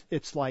baptized.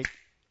 It's like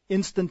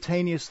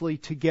instantaneously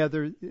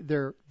together.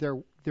 They're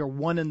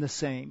one and the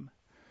same.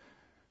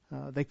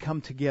 They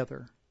come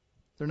together.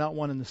 They're not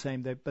one and the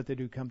same, but they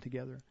do come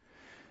together.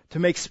 To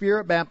make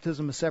Spirit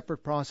baptism a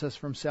separate process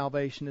from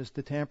salvation is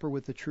to tamper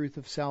with the truth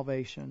of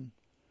salvation.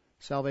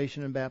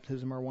 Salvation and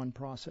baptism are one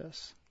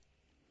process.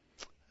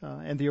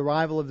 And the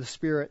arrival of the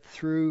Spirit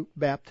through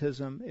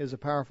baptism is a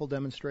powerful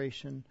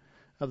demonstration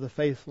of the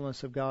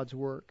faithfulness of God's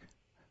work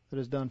that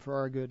is done for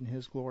our good and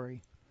His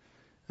glory.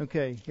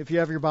 Okay, if you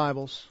have your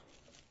Bibles,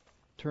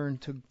 turn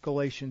to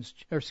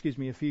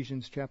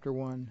Ephesians chapter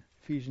 1.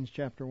 Ephesians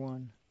chapter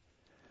 1.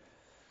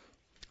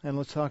 And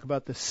let's talk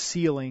about the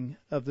sealing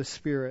of the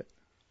Spirit.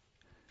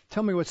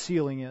 Tell me what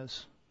sealing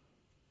is.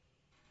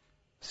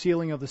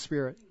 Sealing of the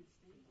Spirit.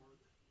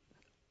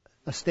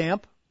 A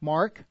stamp?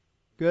 Mark?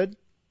 Good.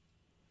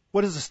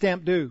 What does a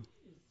stamp do?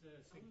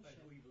 It signifies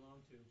who you belong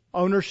to.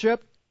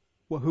 Ownership?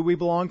 Well, who we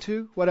belong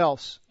to? What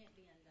else?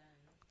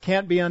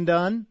 Can't be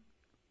undone.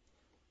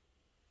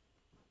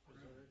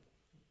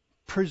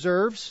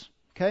 Preserves.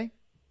 Okay.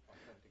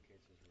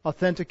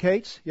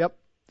 Authenticates. Yep.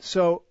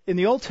 So in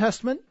the Old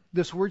Testament,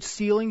 this word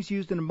sealing is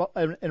used in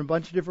a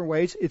bunch of different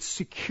ways. It's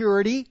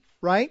security,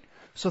 right?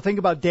 So think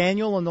about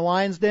Daniel in the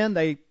lion's den.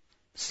 They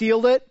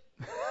sealed it.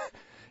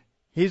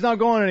 He's not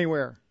going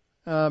anywhere.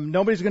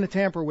 Nobody's going to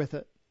tamper with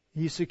it.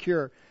 He's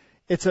secure.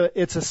 It's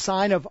a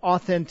sign of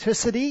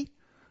authenticity.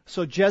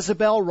 So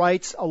Jezebel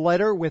writes a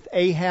letter with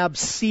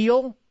Ahab's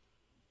seal.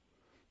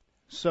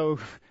 So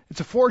it's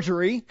a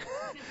forgery,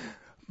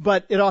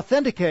 but it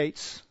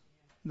authenticates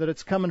that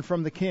it's coming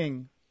from the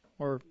king,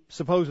 or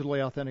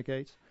supposedly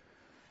authenticates.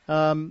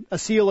 A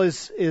seal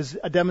is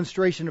a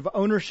demonstration of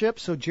ownership.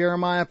 So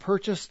Jeremiah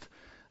purchased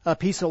a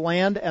piece of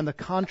land, and the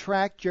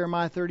contract,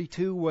 Jeremiah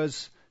 32,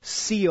 was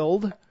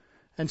sealed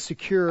and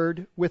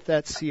secured with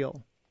that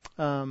seal.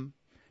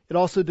 It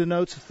also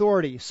denotes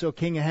authority. So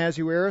King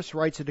Ahasuerus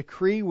writes a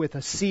decree with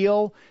a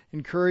seal,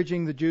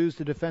 encouraging the Jews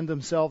to defend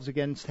themselves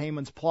against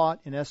Haman's plot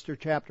in Esther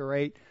chapter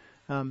 8.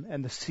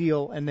 And the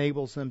seal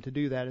enables them to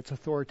do that. It's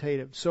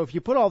authoritative. So if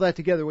you put all that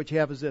together, what you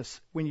have is this.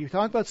 When you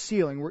talk about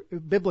sealing,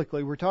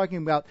 biblically, we're talking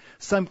about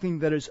something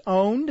that is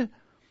owned,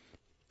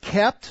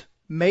 kept,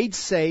 made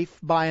safe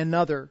by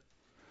another.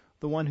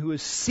 The one who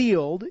is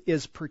sealed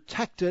is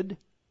protected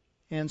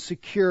and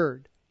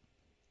secured.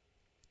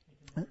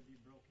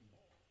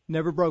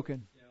 Never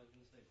broken. Yeah, I was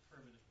going to say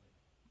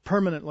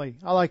Permanently.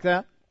 I like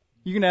that.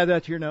 You can add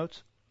that to your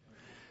notes.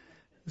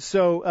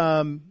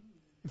 So,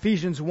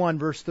 Ephesians 1,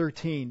 verse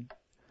 13.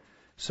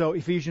 So,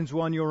 Ephesians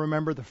 1, you'll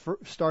remember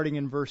starting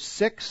in verse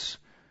 6.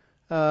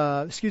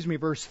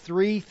 Verse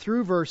 3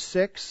 through verse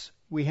 6.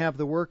 We have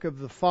the work of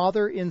the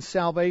Father in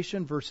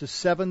salvation, verses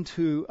 7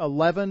 to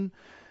 11.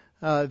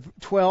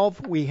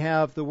 12, we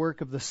have the work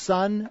of the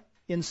Son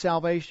in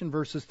salvation,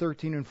 verses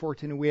 13 and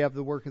 14. And we have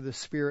the work of the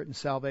Spirit in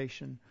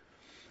salvation.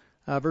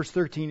 Verse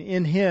 13,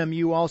 in Him,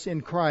 you also,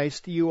 in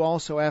Christ, you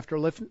also, after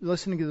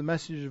listening to the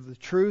message of the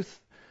truth,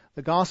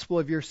 the gospel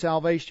of your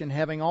salvation,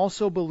 having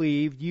also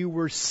believed, you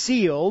were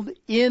sealed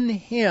in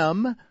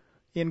Him,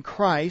 in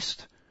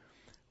Christ,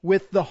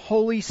 with the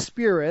Holy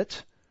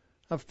Spirit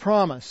of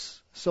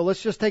promise. So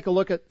let's just take a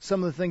look at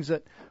some of the things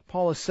that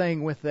Paul is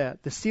saying with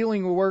that. The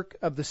sealing work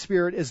of the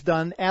Spirit is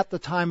done at the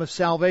time of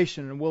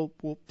salvation, and we'll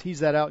tease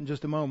that out in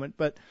just a moment.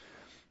 But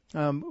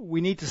we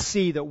need to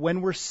see that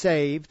when we're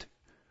saved,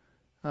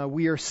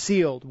 we are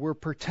sealed, we're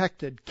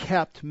protected,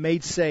 kept,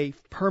 made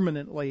safe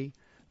permanently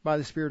by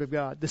the Spirit of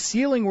God. The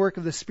sealing work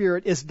of the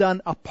Spirit is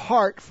done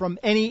apart from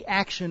any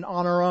action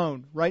on our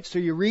own, right? So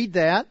you read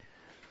that.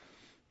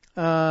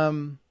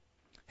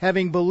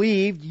 Having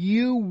believed,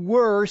 you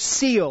were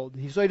sealed.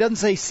 So he doesn't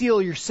say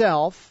seal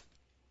yourself,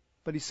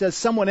 but he says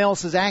someone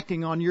else is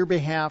acting on your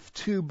behalf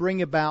to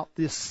bring about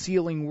this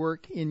sealing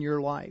work in your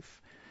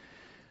life.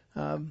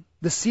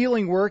 The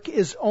sealing work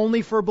is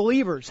only for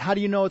believers. How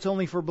do you know it's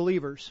only for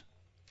believers?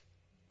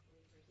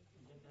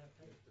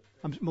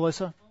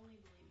 Melissa?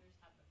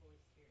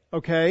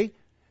 Okay.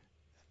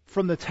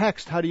 From the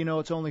text, how do you know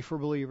it's only for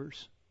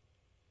believers?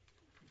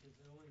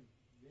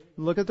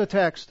 Look at the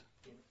text.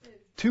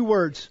 2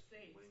 words.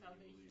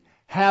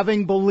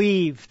 Having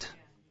believed.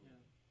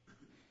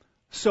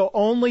 So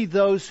only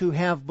those who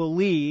have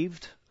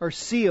believed are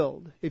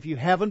sealed. If you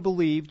haven't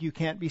believed, you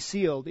can't be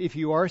sealed. If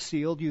you are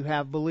sealed, you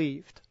have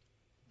believed.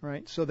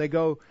 Right? So they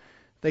go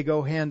They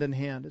go hand in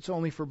hand. It's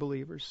only for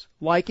believers.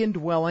 Like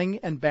indwelling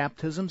and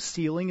baptism,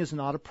 sealing is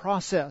not a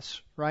process,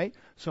 right?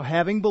 So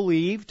having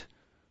believed,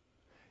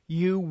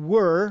 you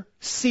were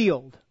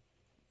sealed.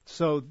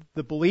 So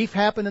the belief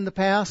happened in the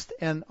past,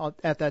 and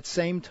at that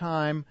same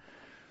time,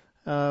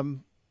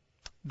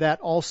 that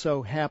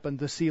also happened.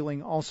 The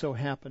sealing also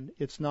happened.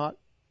 It's not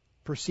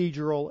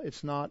procedural.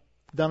 It's not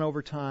done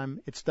over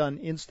time. It's done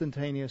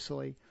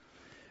instantaneously.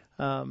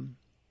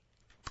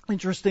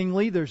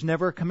 Interestingly, there's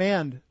never a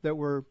command that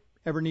we're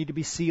ever need to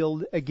be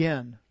sealed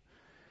again.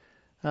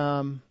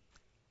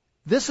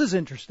 This is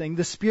interesting.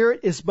 The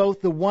Spirit is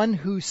both the one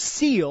who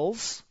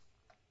seals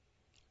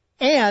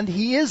and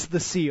He is the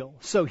seal.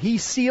 So He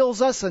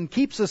seals us and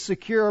keeps us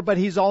secure, but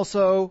He's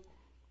also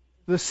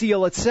the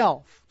seal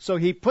itself. So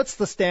He puts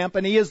the stamp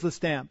and He is the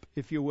stamp,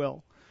 if you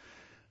will.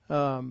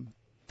 2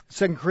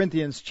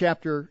 Corinthians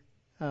chapter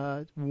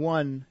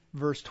 1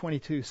 verse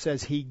 22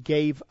 says He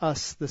gave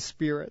us the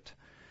Spirit.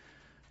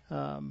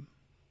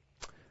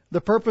 The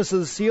purpose of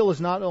the seal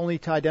is not only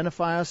to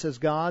identify us as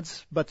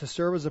God's, but to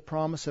serve as a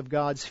promise of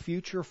God's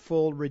future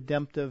full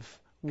redemptive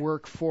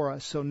work for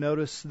us. So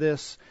notice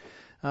this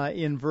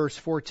in verse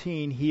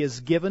 14. He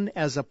is given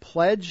as a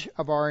pledge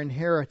of our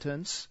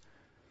inheritance.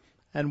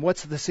 And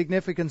what's the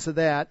significance of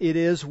that? It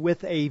is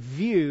with a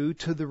view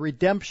to the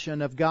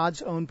redemption of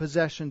God's own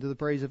possession to the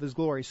praise of His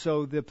glory.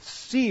 So the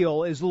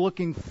seal is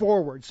looking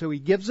forward. So He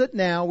gives it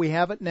now. We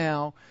have it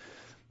now.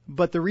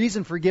 But the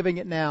reason for giving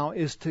it now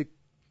is to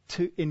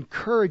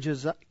encourage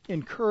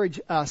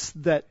us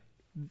that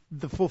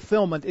the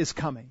fulfillment is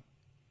coming.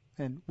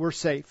 And we're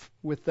safe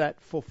with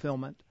that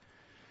fulfillment.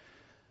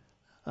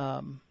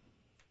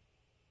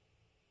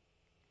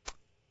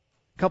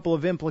 Couple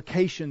of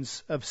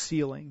implications of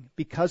sealing.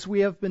 Because we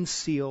have been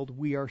sealed,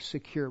 we are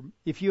secure.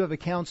 If you have a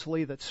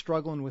counselee that's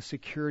struggling with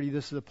security,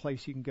 this is a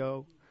place you can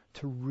go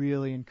to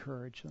really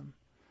encourage them.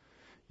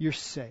 You're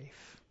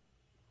safe.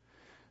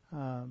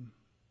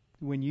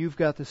 When you've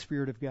got the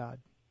Spirit of God,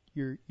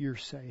 you're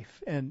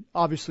safe. And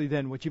obviously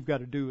then what you've got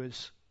to do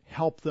is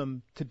help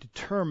them to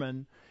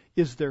determine,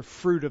 is there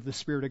fruit of the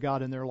Spirit of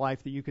God in their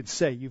life that you could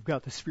say, you've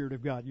got the Spirit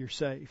of God, you're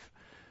safe.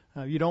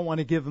 You don't want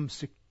to give them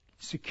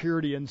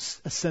security and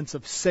a sense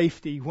of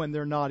safety when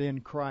they're not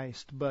in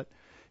Christ. But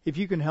if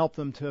you can help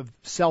them to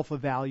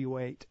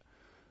self-evaluate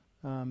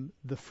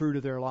the fruit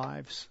of their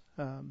lives,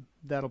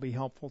 that'll be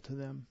helpful to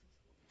them.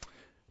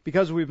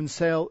 Because we've been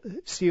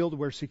sealed,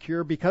 we're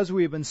secure. Because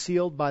we have been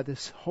sealed by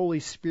this Holy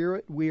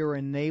Spirit, we are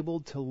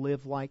enabled to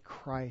live like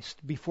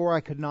Christ. Before I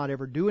could not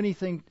ever do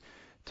anything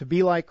to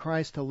be like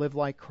Christ, to live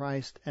like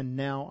Christ, and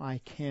now I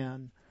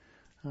can.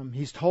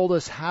 He's told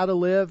us how to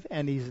live,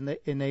 and He's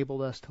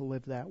enabled us to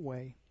live that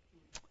way.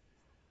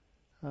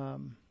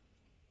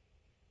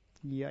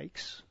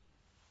 Yikes.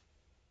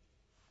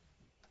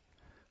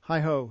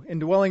 Hi-ho.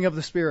 Indwelling of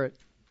the Spirit.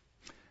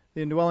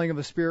 The indwelling of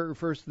the Spirit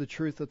refers to the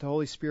truth that the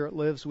Holy Spirit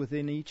lives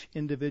within each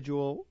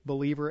individual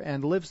believer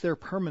and lives there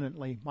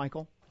permanently,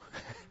 Michael.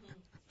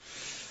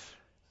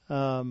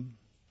 When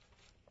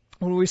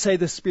we say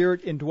the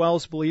Spirit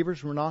indwells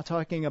believers, we're not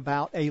talking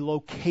about a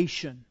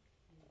location.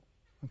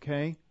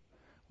 Okay?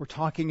 We're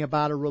talking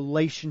about a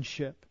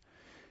relationship.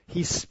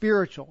 He's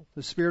spiritual.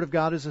 The Spirit of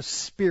God is a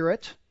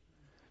spirit.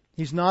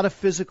 He's not a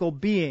physical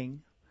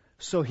being.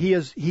 So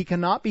he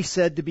cannot be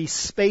said to be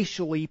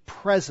spatially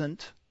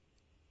present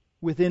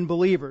within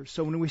believers.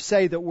 So when we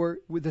say that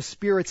the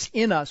Spirit's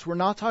in us, we're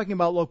not talking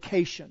about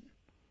location.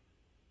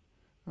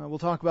 We'll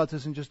talk about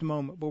this in just a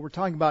moment. But we're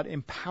talking about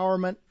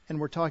empowerment and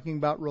we're talking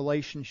about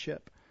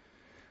relationship.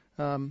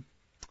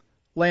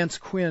 Lance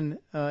Quinn,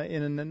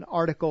 in an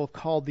article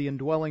called The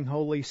Indwelling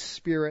Holy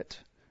Spirit,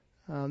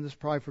 this is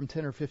probably from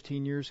 10 or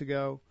 15 years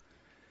ago,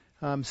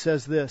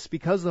 says this: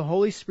 because the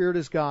Holy Spirit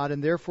is God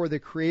and therefore the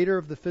creator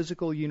of the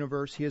physical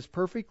universe, He is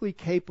perfectly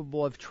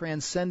capable of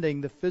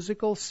transcending the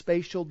physical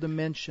spatial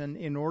dimension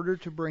in order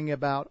to bring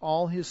about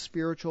all His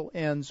spiritual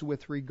ends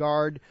with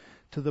regard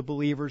to the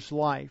believer's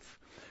life.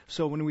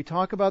 So when we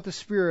talk about the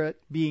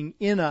Spirit being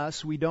in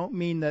us, we don't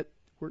mean that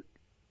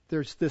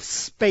there's this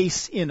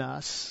space in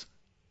us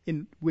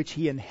in which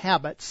He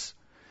inhabits.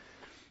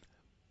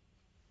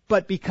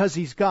 But because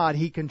He's God,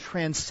 He can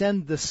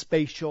transcend the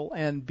spatial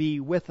and be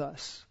with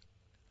us.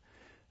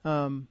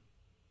 And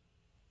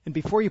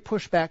before you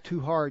push back too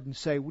hard and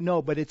say,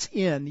 no, but it's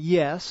in,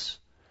 yes.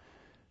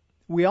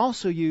 We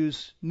also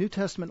use, New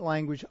Testament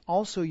language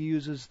also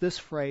uses this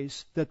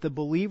phrase, that the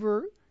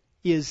believer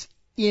is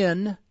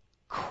in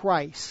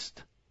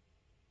Christ.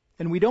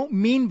 And we don't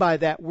mean by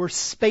that we're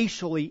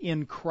spatially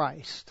in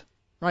Christ.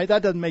 Right?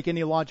 That doesn't make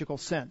any logical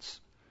sense.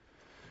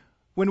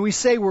 When we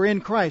say we're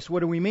in Christ,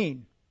 what do we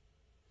mean?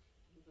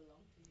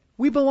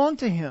 We belong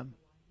to Him.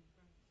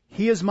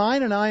 He is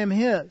mine and I am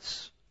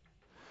His.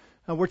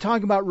 We're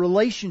talking about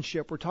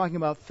relationship. We're talking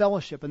about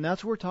fellowship. And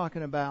that's what we're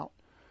talking about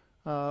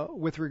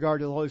with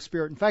regard to the Holy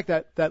Spirit. In fact,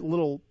 that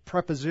little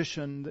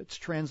preposition that's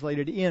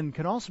translated in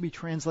can also be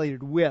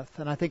translated with.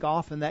 And I think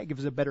often that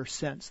gives a better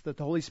sense that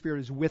the Holy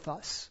Spirit is with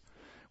us.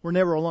 We're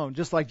never alone.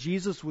 Just like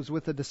Jesus was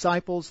with the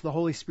disciples, the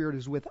Holy Spirit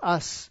is with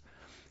us.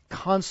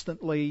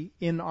 constantly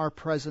in our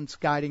presence,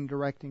 guiding,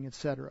 directing,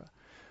 etc.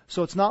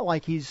 So it's not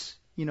like He's,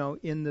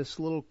 in this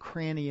little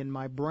cranny in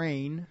my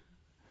brain.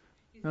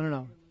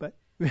 No. But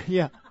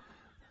yeah,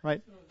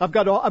 right. I've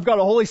got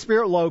a Holy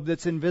Spirit lobe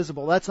that's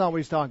invisible. That's not what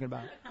He's talking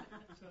about.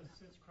 So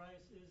since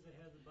Christ is the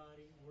head of the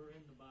body, we're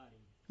in the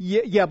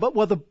body. Yeah,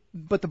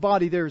 but the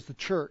body there is the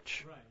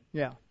church. Right.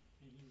 Yeah. And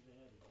He's the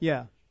head.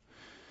 Yeah.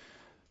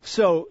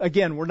 So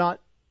again, we're not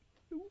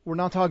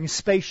talking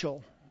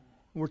spatial.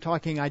 We're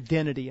talking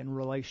identity and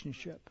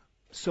relationship.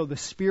 So the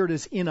Spirit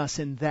is in us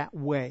in that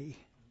way,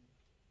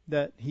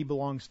 that He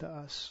belongs to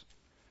us.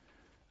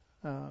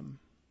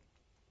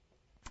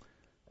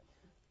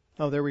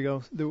 There we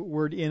go. The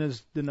word "in"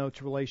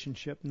 denotes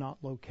relationship, not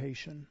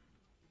location.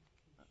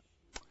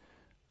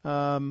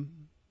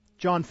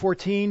 John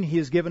 14, He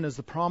is given as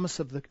the promise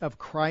of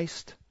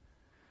Christ.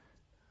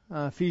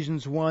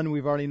 Ephesians 1,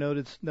 we've already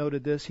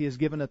noted this. He is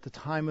given at the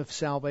time of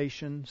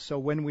salvation. So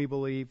when we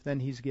believe, then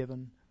He's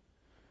given.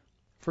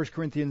 1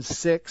 Corinthians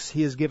 6,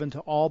 He is given to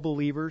all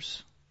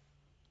believers.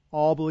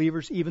 All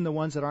believers, even the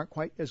ones that aren't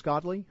quite as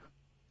godly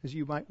as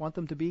you might want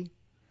them to be.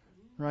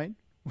 Right?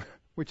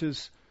 Which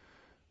is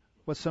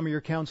what some of your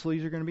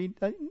counselees are going to be.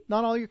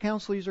 Not all your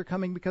counselees are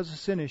coming because of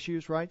sin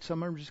issues, right?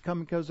 Some are just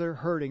coming because they're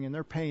hurting and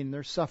they're pain,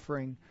 they're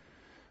suffering.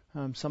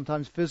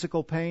 Sometimes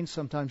physical pain,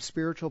 sometimes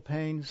spiritual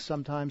pain,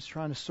 sometimes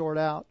trying to sort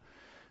out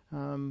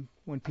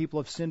when people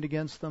have sinned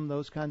against them,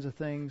 those kinds of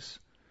things.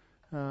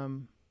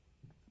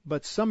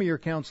 But some of your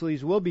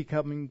counselees will be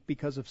coming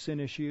because of sin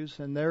issues,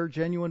 and they're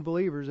genuine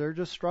believers. They're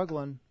just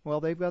struggling. Well,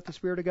 they've got the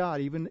Spirit of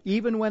God,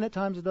 even when at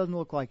times it doesn't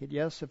look like it.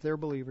 Yes, if they're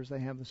believers, they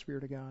have the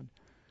Spirit of God.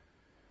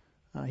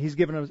 He's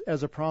given us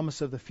as a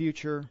promise of the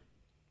future.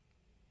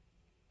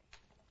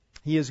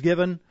 He is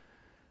given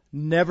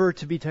never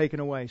to be taken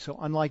away. So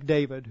unlike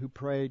David, who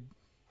prayed,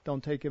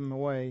 don't take Him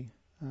away,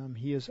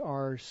 He is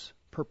ours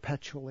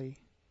perpetually.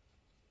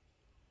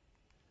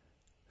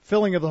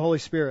 Filling of the Holy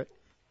Spirit.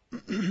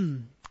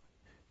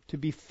 To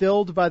be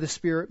filled by the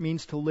Spirit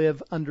means to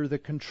live under the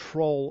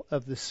control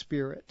of the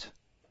Spirit,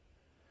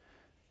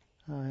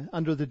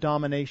 under the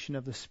domination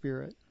of the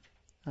Spirit.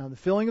 The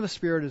filling of the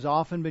Spirit has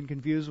often been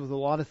confused with a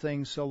lot of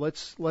things, so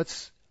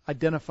let's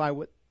identify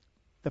what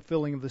the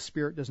filling of the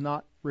Spirit does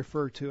not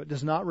refer to. It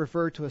does not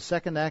refer to a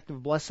second act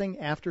of blessing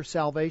after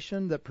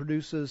salvation that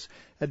produces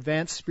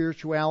advanced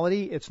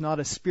spirituality. It's not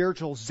a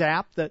spiritual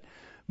zap that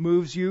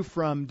moves you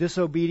from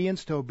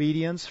disobedience to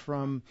obedience,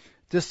 from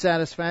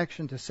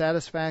dissatisfaction to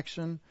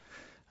satisfaction.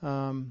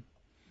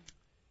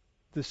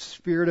 The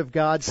Spirit of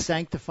God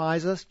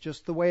sanctifies us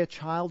just the way a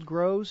child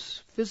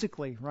grows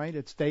physically, right?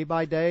 It's day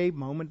by day,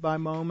 moment by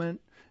moment,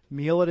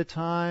 meal at a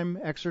time,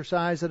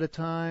 exercise at a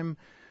time,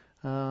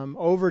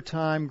 over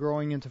time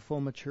growing into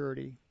full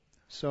maturity.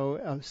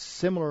 So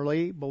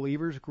similarly,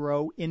 believers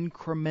grow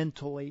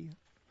incrementally.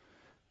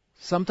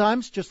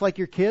 Sometimes, just like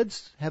your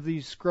kids have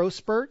these growth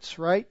spurts,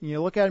 right? And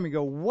you look at them and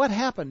go, what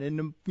happened?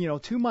 In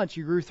 2 months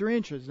you grew 3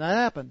 inches. And that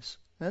happens.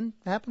 And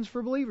it happens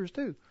for believers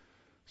too.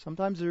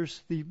 Sometimes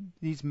there's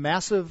these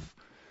massive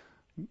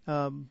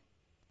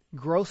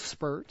growth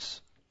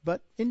spurts,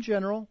 but in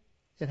general,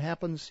 it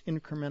happens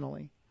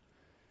incrementally.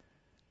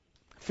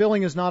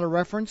 Filling is not a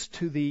reference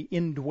to the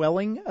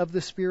indwelling of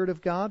the Spirit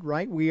of God,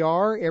 right?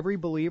 Every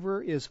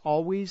believer is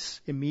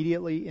always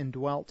immediately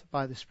indwelt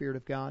by the Spirit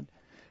of God.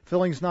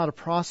 Filling is not a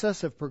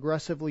process of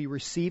progressively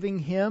receiving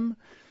Him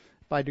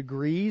by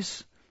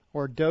degrees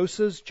or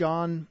doses.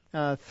 John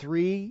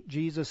 3,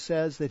 Jesus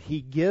says that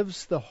He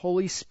gives the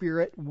Holy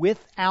Spirit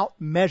without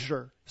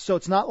measure. So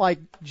it's not like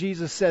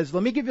Jesus says,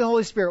 let me give you the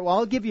Holy Spirit. Well,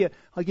 I'll give you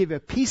a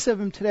piece of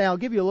Him today. I'll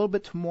give you a little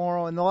bit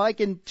tomorrow. And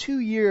like in 2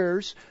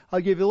 years, I'll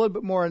give you a little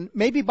bit more. And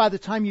maybe by the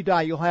time you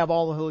die, you'll have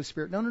all the Holy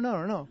Spirit.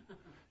 No.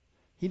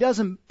 He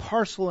doesn't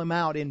parcel Him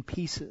out in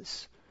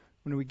pieces.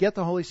 When we get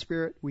the Holy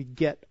Spirit, we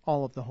get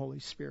all of the Holy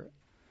Spirit.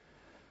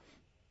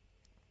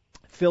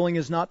 Filling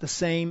is not the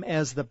same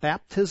as the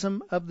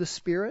baptism of the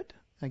Spirit.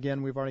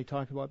 Again, we've already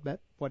talked about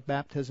what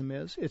baptism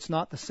is. It's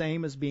not the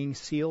same as being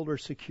sealed or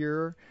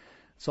secure.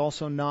 It's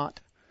also not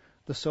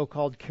the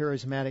so-called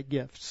charismatic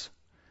gifts.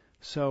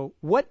 So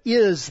what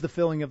is the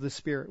filling of the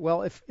Spirit?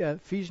 Well, if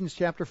Ephesians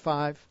chapter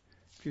 5,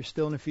 if you're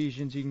still in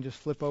Ephesians, you can just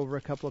flip over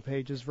a couple of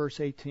pages,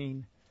 verse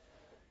 18.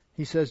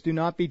 He says, do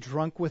not be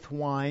drunk with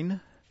wine.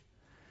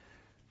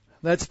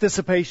 That's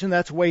dissipation,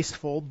 that's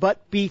wasteful,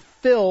 but be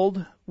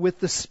filled with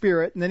the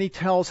Spirit. And then he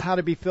tells how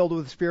to be filled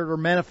with the Spirit, or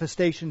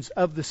manifestations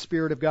of the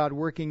Spirit of God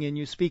working in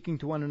you, speaking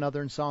to one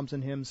another in psalms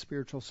and hymns,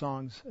 spiritual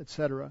songs,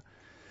 etc.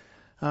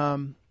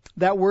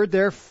 That word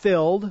there,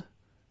 filled,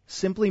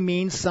 simply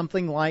means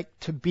something like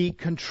to be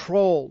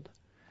controlled.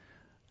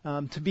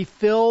 To be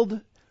filled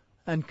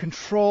and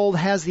controlled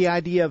has the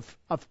idea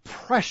of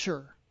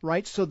pressure,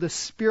 right? So the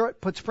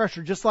Spirit puts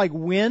pressure, just like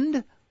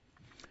wind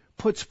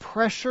puts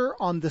pressure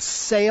on the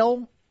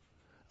sail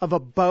of a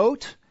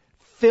boat,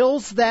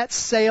 fills that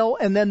sail,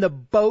 and then the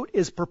boat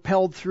is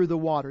propelled through the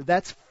water.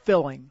 That's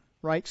filling,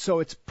 right?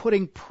 So it's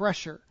putting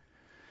pressure.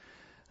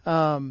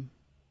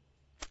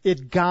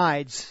 It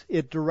guides,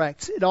 it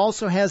directs. It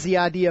also has the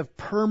idea of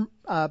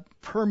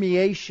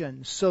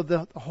permeation, so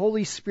the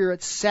Holy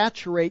Spirit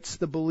saturates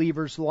the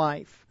believer's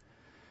life.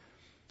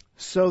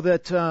 So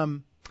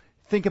that,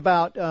 think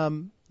about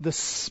the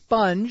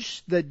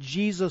sponge that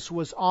Jesus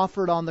was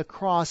offered on the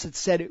cross. It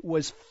said it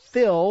was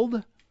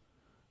filled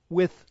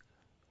with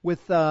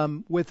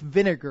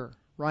vinegar,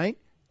 right?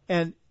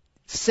 And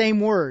same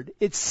word,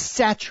 it's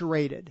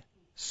saturated.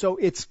 So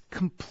it's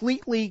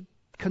completely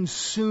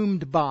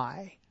consumed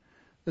by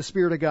the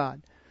Spirit of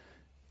God.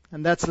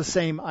 And that's the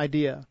same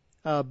idea.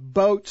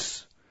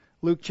 Boats,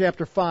 Luke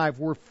chapter 5,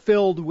 were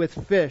filled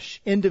with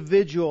fish.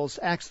 Individuals,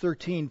 Acts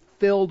 13,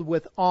 filled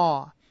with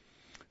awe.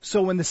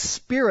 So when the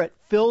Spirit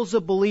fills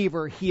a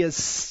believer, he is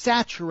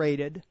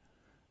saturated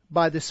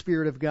by the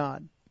Spirit of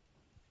God.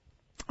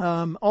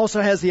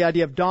 Also has the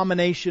idea of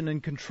domination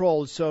and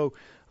control. So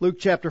Luke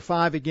chapter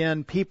 5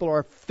 again, people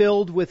are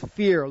filled with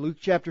fear. Luke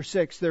chapter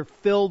 6, they're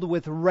filled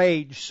with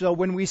rage. So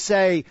when we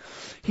say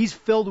he's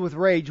filled with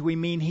rage, we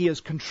mean he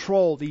is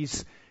controlled.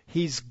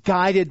 He's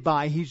guided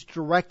by, he's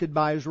directed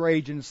by his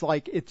rage, and it's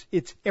like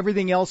it's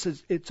everything else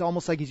is, it's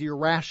almost like he's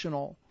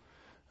irrational.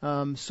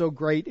 So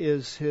great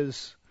is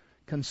his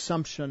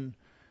consumption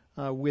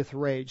with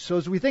rage. So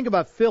as we think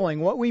about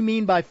filling, what we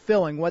mean by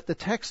filling, what the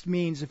text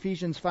means,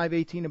 Ephesians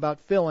 5:18 about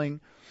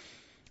filling,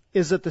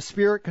 is that the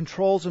Spirit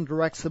controls and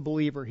directs the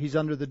believer. He's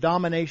under the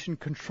domination,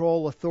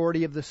 control,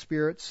 authority of the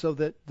Spirit, so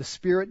that the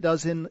Spirit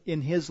does in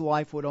his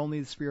life what only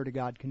the Spirit of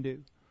God can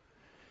do.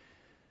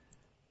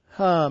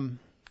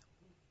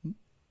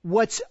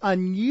 What's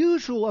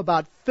unusual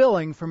about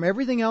filling from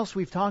everything else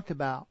we've talked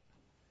about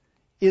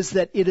is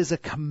that it is a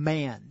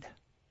command.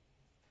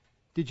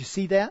 Did you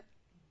see that?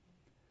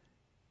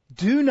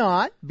 Do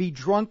not be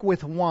drunk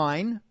with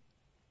wine.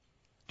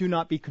 Do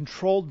not be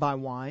controlled by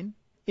wine.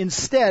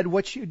 Instead,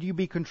 what should you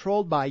be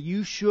controlled by?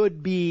 You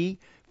should be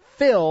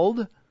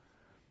filled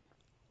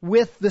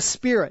with the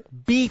Spirit.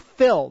 Be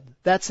filled.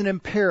 That's an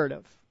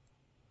imperative.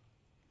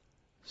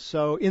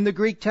 So in the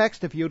Greek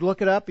text, if you would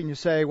look it up and you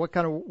say, what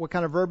kind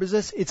of verb is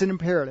this? It's an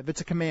imperative.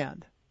 It's a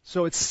command.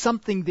 So it's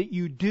something that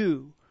you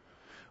do.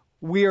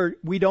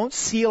 We don't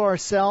seal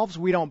ourselves.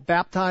 We don't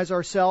baptize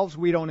ourselves.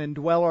 We don't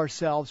indwell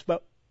ourselves.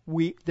 But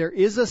there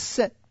is a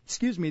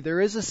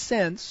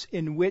sense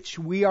in which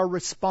we are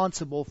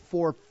responsible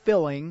for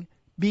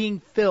being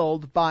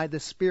filled by the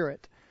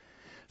Spirit.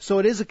 So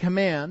it is a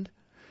command.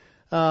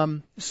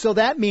 So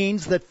that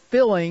means that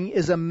filling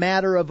is a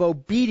matter of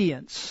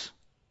obedience.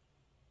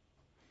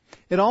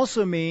 It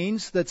also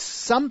means that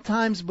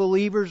sometimes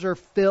believers are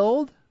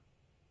filled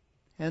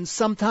and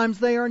sometimes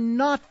they are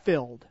not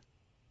filled.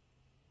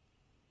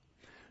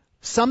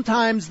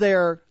 Sometimes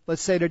they're,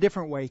 let's say it a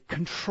different way,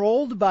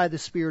 controlled by the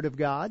Spirit of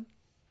God.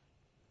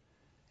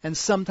 And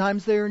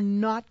sometimes they are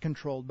not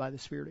controlled by the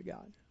Spirit of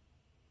God.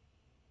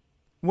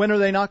 When are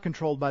they not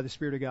controlled by the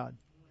Spirit of God?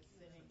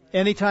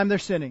 Anytime they're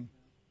sinning.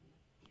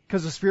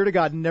 Because the Spirit of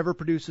God never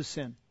produces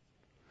sin.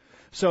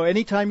 So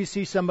anytime you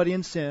see somebody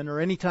in sin,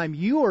 or anytime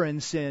you are in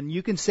sin,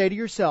 you can say to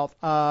yourself,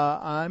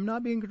 I'm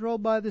not being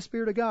controlled by the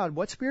Spirit of God.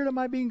 What spirit am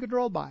I being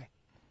controlled by?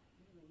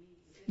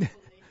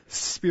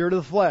 Spirit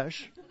of the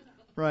flesh.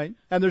 Right?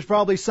 And there's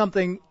probably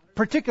something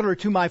particular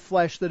to my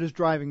flesh that is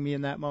driving me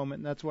in that moment.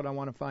 And that's what I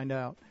want to find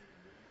out.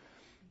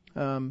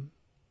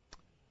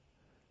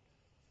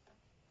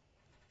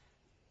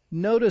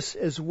 Notice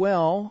as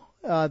well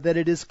that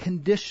it is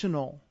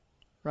conditional,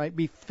 right?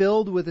 Be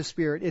filled with the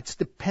Spirit. It's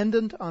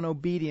dependent on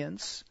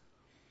obedience.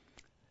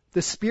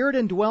 The Spirit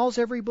indwells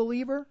every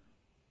believer,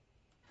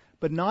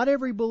 but not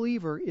every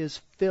believer is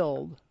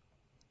filled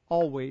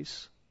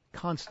always,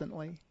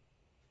 constantly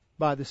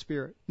by the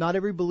Spirit. Not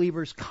every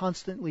believer is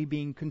constantly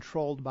being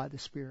controlled by the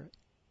Spirit.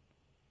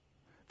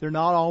 They're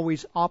not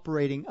always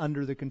operating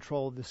under the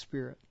control of the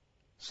Spirit.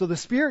 So the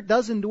Spirit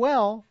does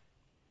indwell.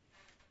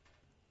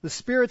 The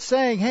Spirit's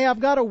saying, hey, I've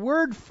got a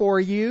word for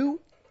you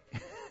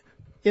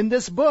in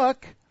this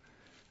book.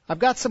 I've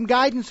got some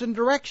guidance and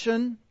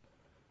direction.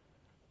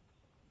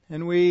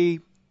 And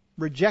we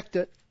reject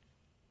it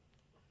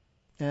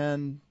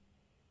and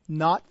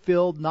not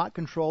filled, not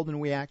controlled, and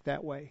we act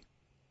that way.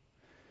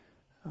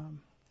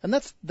 And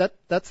that's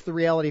the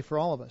reality for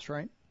all of us,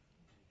 right?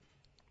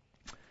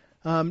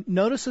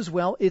 Notice as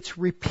well, it's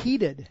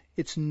repeated.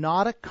 It's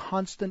not a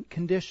constant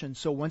condition.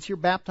 So once you're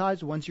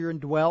baptized, once you're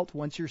indwelt,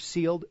 once you're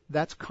sealed,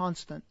 that's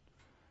constant.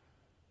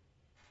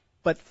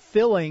 But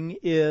filling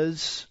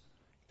is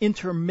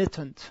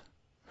intermittent.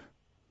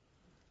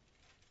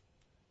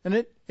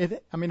 And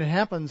it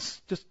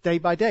happens just day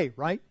by day,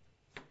 right?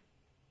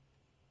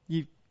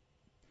 You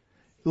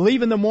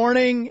leave in the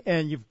morning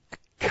and you've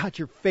got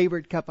your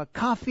favorite cup of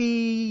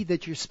coffee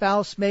that your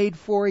spouse made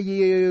for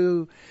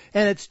you,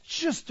 and it's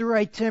just the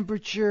right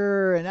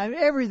temperature, and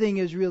everything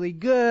is really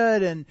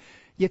good, and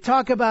you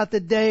talk about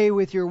the day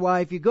with your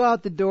wife, you go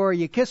out the door,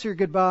 you kiss her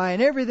goodbye,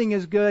 and everything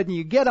is good, and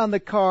you get on the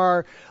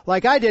car,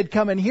 like I did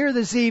coming here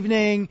this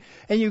evening,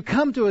 and you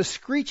come to a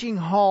screeching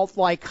halt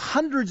like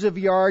hundreds of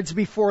yards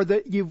before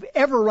you've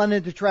ever run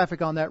into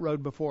traffic on that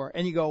road before,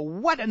 and you go,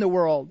 what in the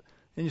world?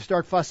 And you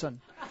start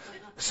fussing.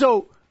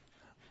 So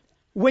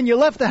when you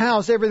left the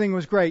house, everything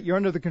was great. You're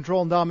under the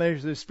control and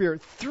domination of the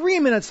Spirit. 3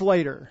 minutes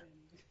later,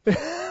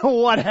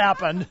 what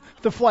happened?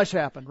 The flesh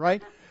happened,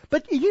 right?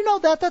 But you know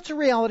that's a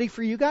reality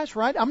for you guys,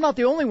 right? I'm not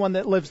the only one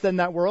that lives in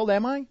that world,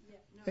 am I?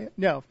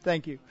 No,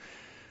 thank you.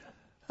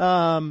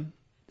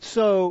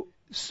 So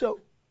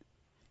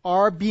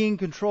our being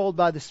controlled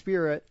by the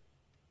Spirit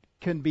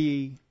can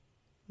be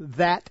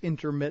that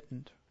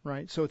intermittent,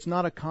 right? So it's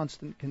not a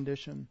constant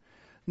condition.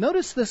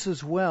 Notice this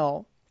as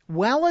well.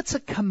 While it's a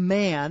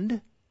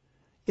command,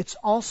 it's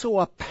also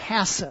a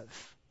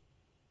passive,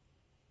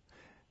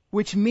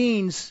 which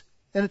means,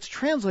 and it's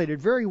translated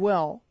very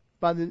well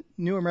by the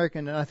New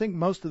American, and I think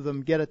most of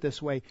them get it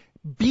this way,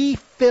 be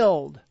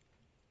filled.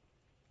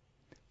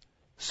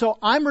 So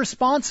I'm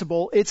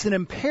responsible. It's an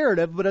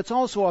imperative, but it's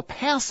also a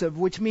passive,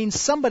 which means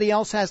somebody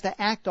else has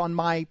to act on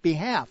my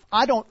behalf.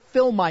 I don't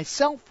fill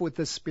myself with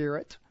the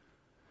Spirit.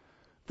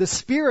 The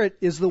Spirit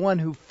is the one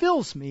who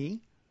fills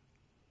me.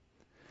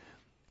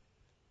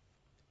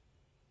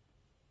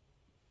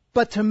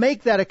 But to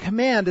make that a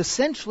command,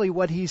 essentially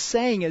what he's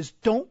saying is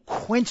don't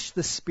quench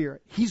the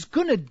Spirit. He's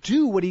going to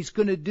do what he's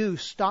going to do.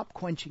 Stop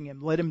quenching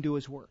him. Let him do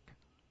his work,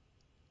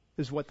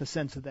 is what the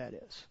sense of that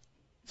is.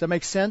 Does that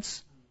make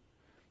sense?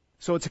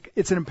 So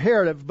it's an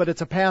imperative, but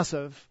it's a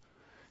passive.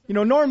 You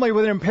know, normally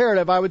with an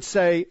imperative, I would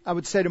say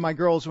to my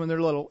girls when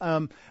they're little,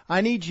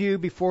 I need you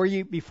before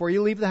you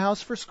leave the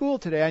house for school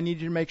today, I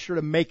need you to make sure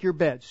to make your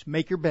beds.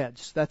 Make your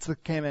beds. That's the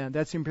command.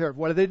 That's the imperative.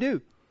 What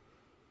do?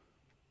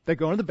 They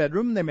go into the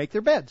bedroom and they make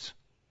their beds,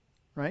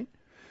 right?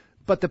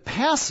 But the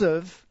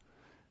passive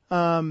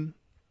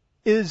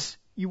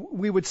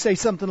we would say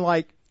something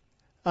like,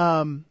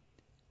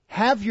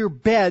 have your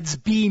beds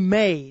be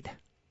made.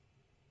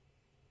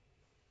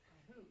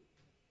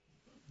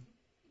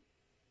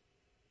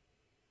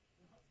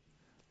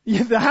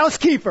 The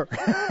housekeeper,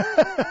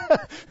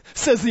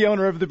 says the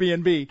owner of the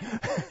B&B,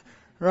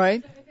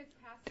 right?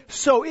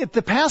 So if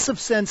the passive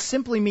sense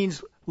simply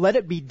means let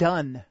it be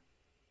done,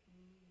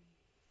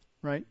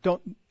 right?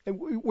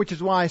 Which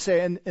is why I say,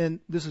 and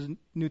this is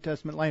New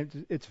Testament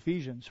language, it's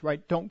Ephesians,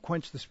 right? Don't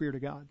quench the Spirit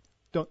of God.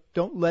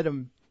 Don't let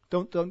him.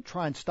 Don't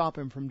try and stop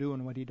him from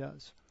doing what he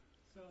does.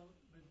 So,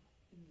 but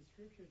in the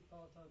scriptures,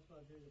 Paul talks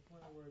about there's a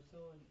point where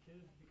someone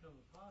could become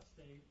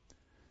apostate,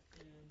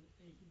 and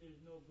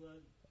there's no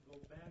blood to go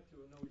back to,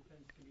 or no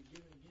repentance can be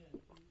given again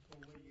for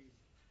what he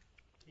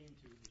came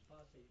to, the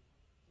apostate.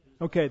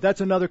 Okay,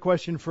 that's another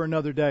question for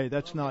another day.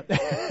 That's not. But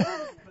that's why I was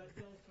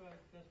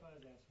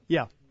asking.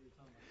 Yeah.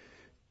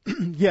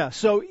 Yeah,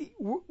 so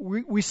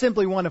we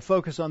simply want to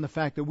focus on the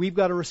fact that we've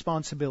got a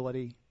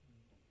responsibility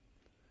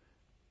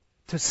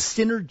to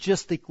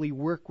synergistically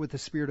work with the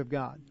Spirit of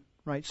God,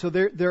 right? So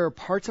there are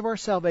parts of our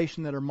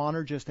salvation that are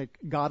monergistic,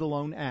 God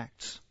alone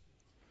acts.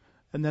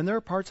 And then there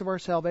are parts of our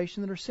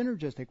salvation that are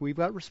synergistic. We've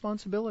got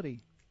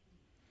responsibility.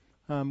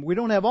 We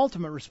don't have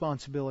ultimate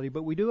responsibility,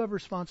 but we do have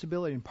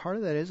responsibility. And part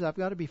of that is I've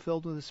got to be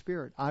filled with the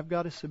Spirit. I've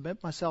got to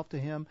submit myself to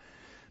Him.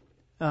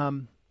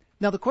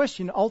 Now the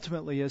question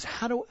ultimately is,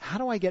 how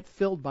do I get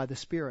filled by the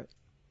Spirit?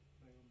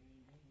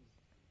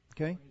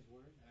 Okay?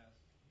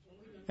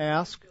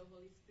 Ask.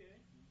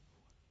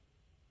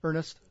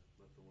 Ernest?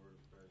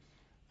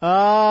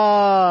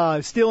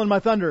 Stealing my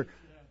thunder.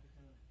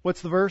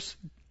 What's the verse?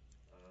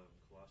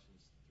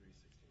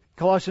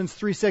 Colossians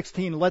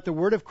 3:16. Let the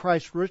word of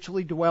Christ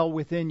richly dwell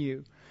within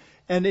you.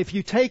 And if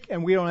you take,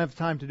 and we don't have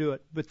time to do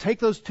it, but take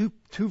those two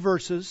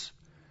verses,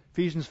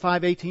 Ephesians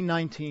 5:18,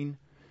 19,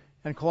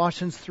 and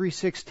Colossians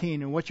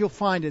 3:16, and what you'll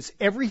find is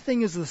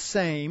everything is the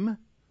same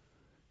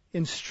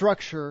in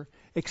structure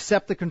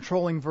except the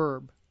controlling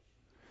verb.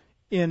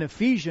 In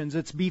Ephesians,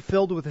 it's be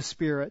filled with the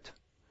Spirit.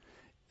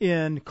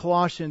 In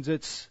Colossians,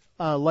 it's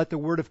let the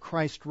word of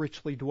Christ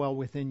richly dwell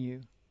within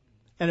you.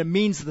 And it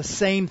means the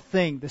same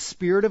thing. The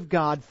Spirit of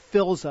God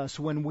fills us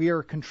when we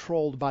are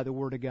controlled by the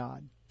Word of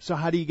God. So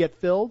how do you get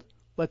filled?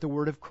 Let the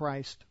Word of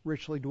Christ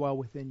richly dwell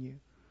within you.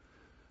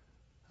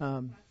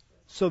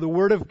 So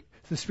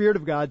the Spirit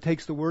of God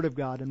takes the Word of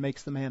God and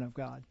makes the man of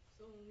God.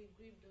 So when we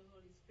grieve the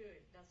Holy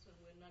Spirit, that's when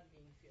we're not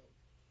being filled.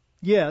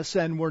 Yes,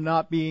 and we're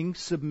not being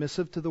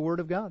submissive to the Word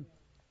of God.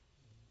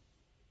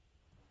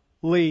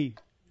 Lee.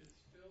 Is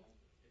filled a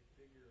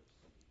figure of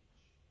speech?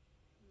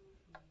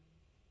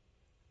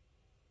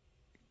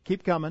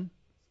 Keep coming.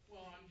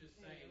 Well, I'm just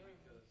saying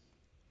because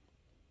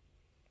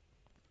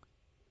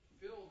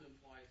filled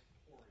implies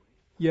pouring.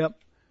 Yep.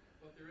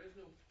 But there is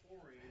no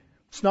pouring.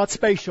 It's not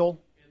spatial.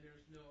 And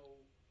there's no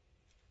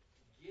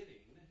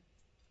getting.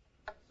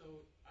 So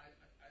I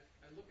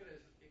look at it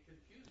as it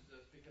confuses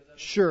us because I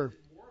Sure.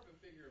 it's more of a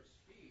figure of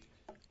speech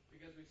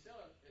because we sell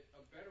it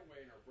a better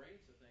way in our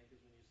brains to think is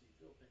when you see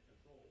filled, think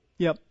control.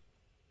 Yep.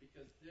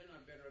 Because then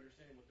I'm better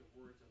understanding what the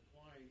word's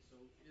implying. So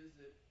is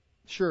it?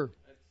 Sure.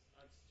 That's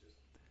just.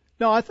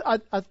 No, I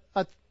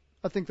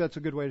think that's a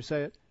good way to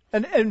say it.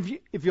 And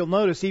if you'll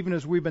notice, even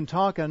as we've been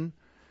talking,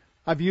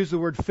 I've used the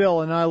word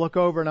fill, and I look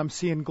over and I'm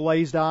seeing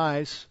glazed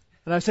eyes,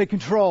 and I say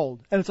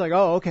controlled, and it's like,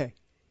 oh, okay,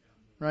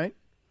 right?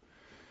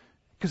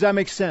 Because that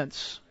makes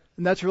sense.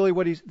 And that's really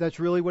what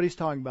he's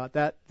talking about.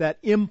 That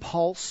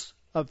impulse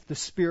of the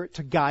Spirit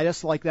to guide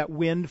us, like that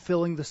wind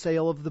filling the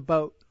sail of the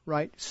boat,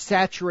 right?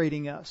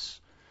 Saturating us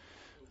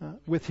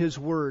with His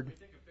Word. If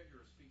we take a figure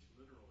of speech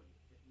literally,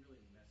 it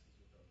really messes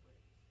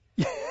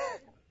with our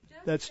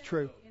brains. That's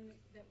true. In the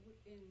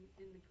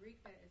Greek,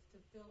 that is to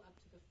fill up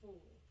to the full.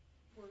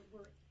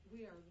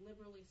 We are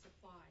liberally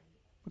supplied.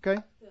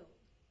 Okay. Filled.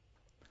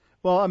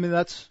 Well, I mean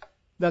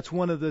that's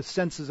one of the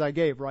senses I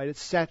gave, right?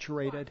 It's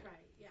saturated. Right.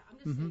 Yeah. I'm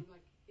just saying,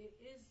 like, it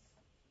is.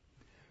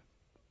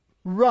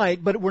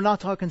 Right, but we're not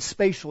talking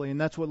spatially,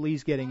 and that's what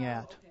Lee's getting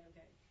at. Okay.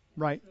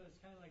 Right. So it's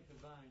kind of like the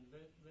vine.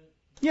 Let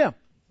Yeah.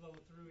 flow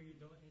through. You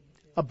don't.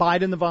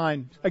 Abide in the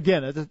vine.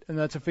 Again, and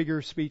that's a figure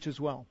of speech as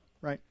well.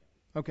 Right.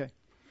 Okay.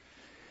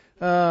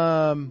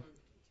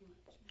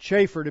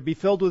 Schaefer, to be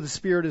filled with the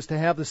Spirit is to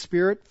have the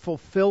Spirit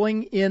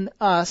fulfilling in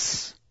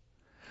us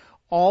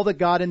all that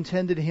God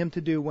intended Him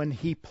to do when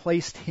He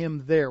placed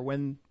Him there,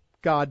 when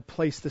God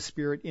placed the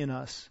Spirit in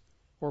us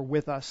or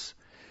with us.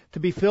 To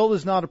be filled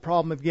is not a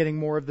problem of getting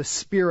more of the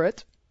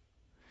Spirit.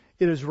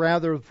 It is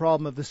rather the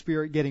problem of the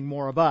Spirit getting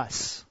more of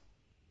us.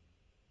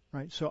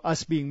 Right? So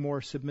us being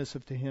more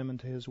submissive to Him and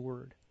to His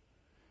Word.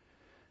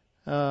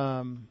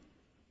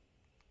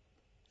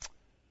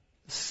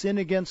 Sin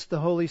against the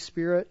Holy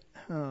Spirit.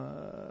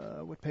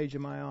 What page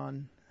am I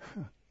on?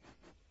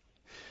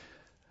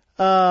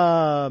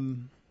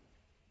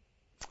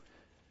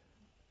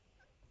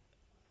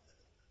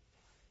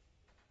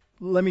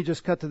 Let me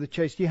just cut to the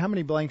chase. Do you have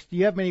many blanks? Do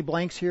you have many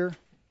blanks here?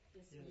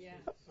 Yeah.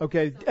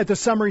 Okay, at the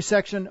summary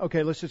section.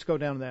 Okay, let's just go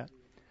down to that.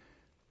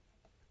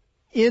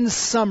 In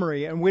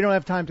summary, and we don't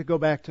have time to go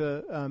back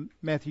to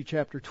Matthew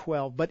chapter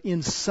 12, but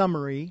in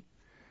summary,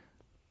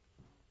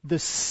 the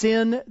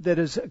sin that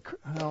is,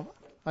 well,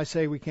 I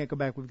say we can't go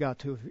back. We've got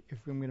to if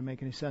I'm going to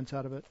make any sense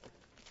out of it.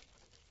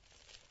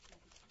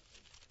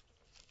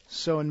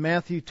 So in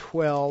Matthew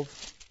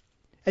 12,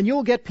 and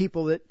you'll get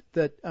people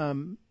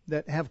that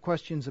have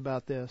questions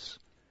about this.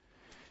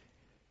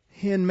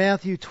 In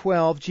Matthew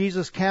 12,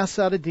 Jesus casts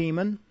out a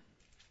demon.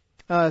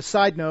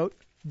 Side note,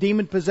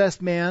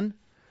 demon-possessed man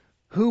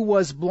who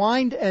was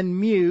blind and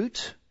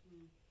mute.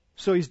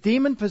 So he's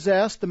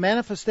demon-possessed. The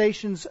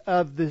manifestations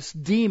of this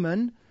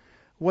demon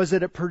was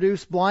that it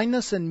produced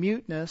blindness and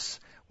muteness,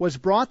 was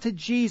brought to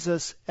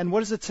Jesus, and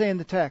what does it say in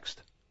the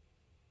text?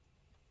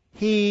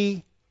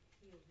 He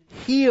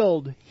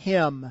healed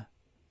him.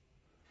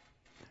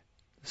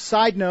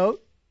 Side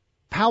note,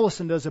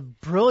 Powlison does a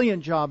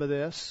brilliant job of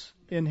this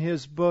in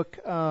his book,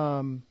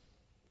 Power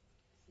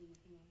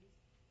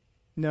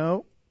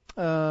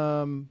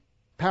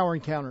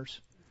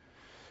Encounters,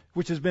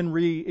 which has been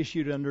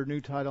reissued under a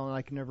new title, and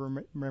I can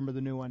never remember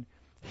the new one.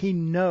 He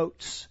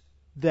notes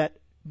that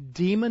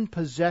demon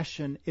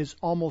possession is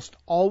almost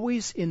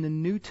always in the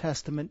New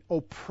Testament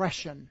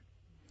oppression.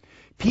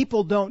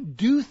 People don't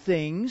do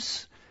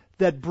things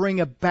that bring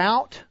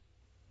about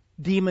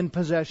demon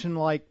possession,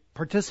 like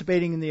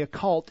participating in the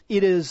occult.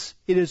 It is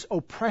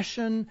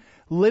oppression,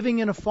 living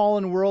in a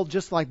fallen world,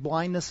 just like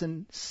blindness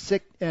and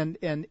sick and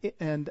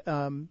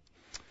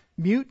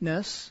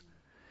muteness.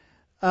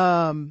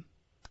 And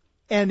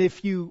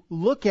if you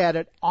look at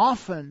it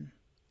often,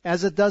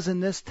 as it does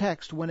in this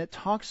text, when it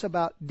talks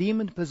about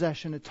demon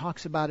possession, it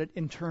talks about it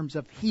in terms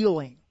of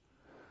healing,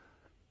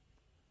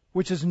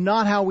 which is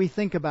not how we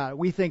think about it.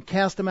 We think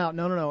cast them out.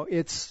 No.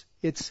 It's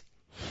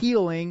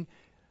healing.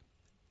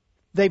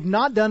 They've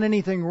not done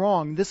anything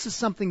wrong. This is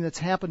something that's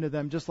happened to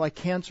them, just like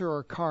cancer or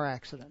a car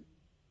accident.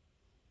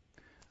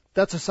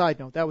 That's a side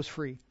note. That was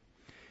free.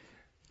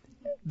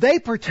 They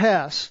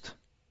protest,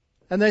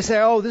 and they say,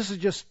 oh, this is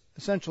just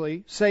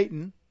essentially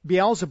Satan,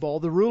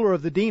 Beelzebul, the ruler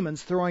of the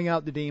demons, throwing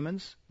out the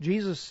demons.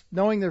 Jesus,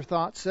 knowing their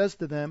thoughts, says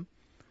to them,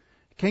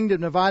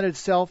 kingdom divided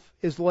itself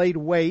is laid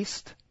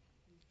waste,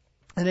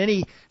 and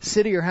any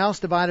city or house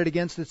divided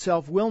against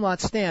itself will not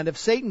stand. If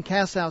Satan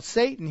casts out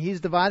Satan, he's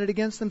divided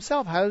against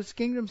himself. How does the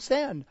kingdom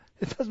stand?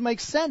 It doesn't make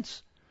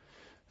sense.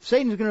 If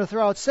Satan's going to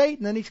throw out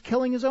Satan, then he's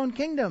killing his own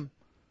kingdom.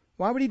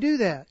 Why would he do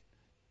that?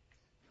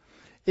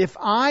 If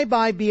I,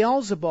 by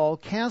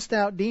Beelzebul, cast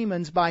out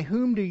demons, by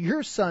whom do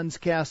your sons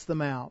cast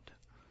them out?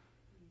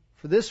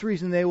 For this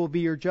reason they will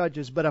be your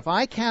judges. But if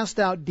I cast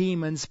out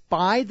demons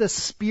by the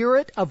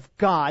Spirit of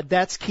God,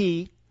 that's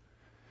key.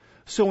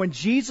 So when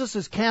Jesus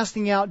is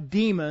casting out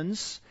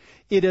demons,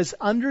 it is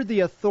under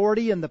the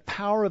authority and the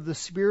power of the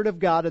Spirit of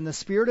God, and the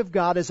Spirit of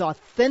God is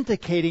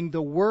authenticating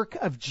the work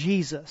of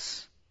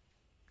Jesus.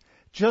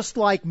 Just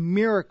like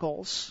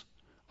miracles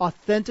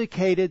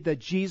authenticated that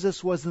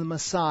Jesus was the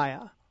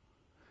Messiah.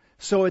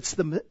 So it's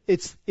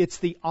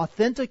the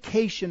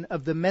authentication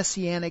of the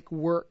messianic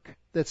work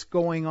that's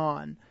going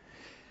on.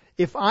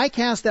 If I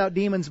cast out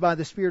demons by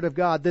the Spirit of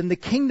God, then the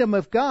kingdom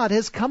of God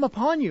has come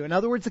upon you. In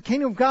other words, the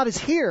kingdom of God is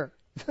here.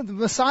 The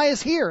Messiah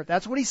is here.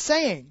 That's what he's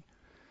saying.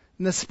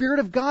 And the Spirit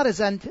of God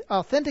is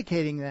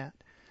authenticating that.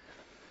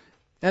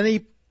 And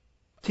he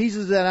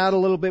teases that out a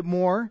little bit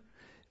more.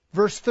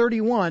 Verse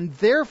 31,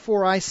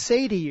 therefore I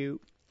say to you,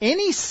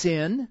 any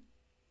sin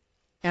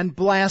and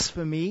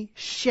blasphemy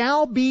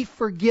shall be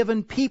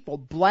forgiven people.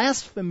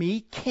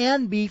 Blasphemy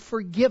can be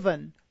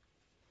forgiven.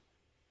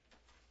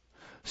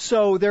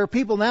 So there are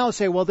people now who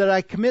say, well, did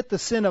I commit the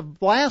sin of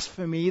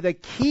blasphemy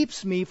that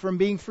keeps me from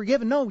being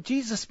forgiven? No,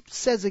 Jesus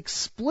says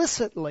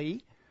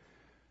explicitly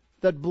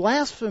that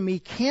blasphemy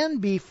can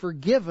be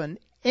forgiven.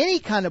 Any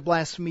kind of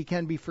blasphemy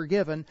can be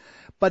forgiven,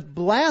 but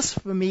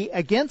blasphemy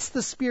against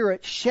the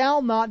Spirit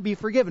shall not be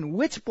forgiven.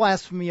 Which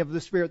blasphemy of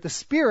the Spirit? The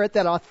Spirit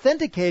that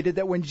authenticated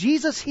that when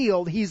Jesus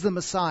healed, He's the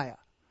Messiah.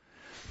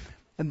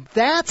 And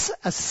that's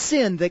a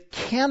sin that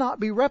cannot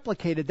be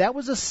replicated. That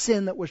was a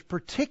sin that was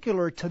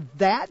particular to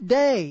that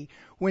day.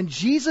 When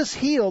Jesus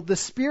healed, the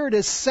Spirit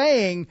is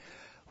saying,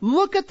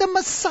 look at the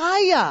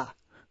Messiah.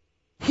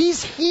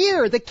 He's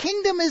here. The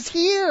kingdom is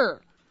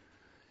here.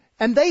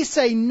 And they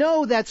say,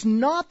 no, that's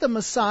not the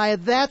Messiah.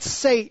 That's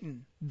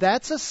Satan.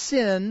 That's a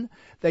sin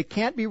that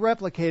can't be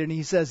replicated. And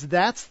he says,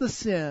 that's the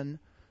sin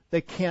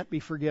that can't be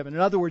forgiven. In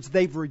other words,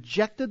 they've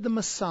rejected the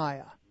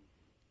Messiah.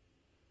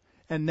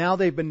 And now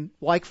they've been,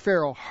 like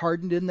Pharaoh,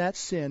 hardened in that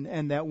sin,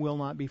 and that will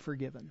not be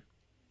forgiven.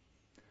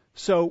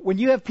 So when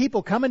you have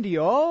people coming to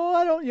you,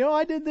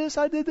 I did this,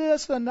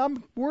 and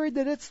I'm worried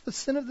that it's the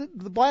sin of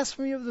the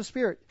blasphemy of the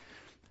Spirit.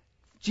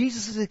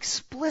 Jesus is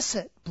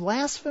explicit.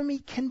 Blasphemy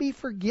can be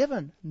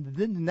forgiven.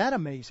 Isn't that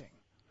amazing?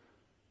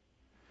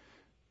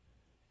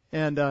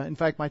 And in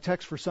fact, my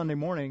text for Sunday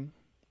morning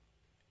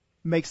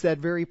makes that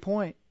very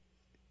point.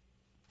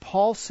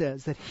 Paul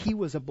says that he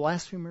was a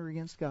blasphemer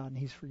against God, and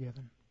he's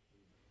forgiven.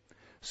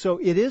 So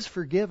it is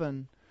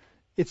forgiven.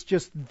 It's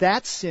just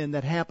that sin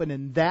that happened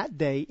in that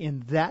day,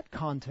 in that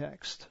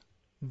context.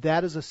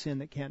 That is a sin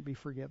that can't be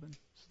forgiven.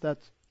 So that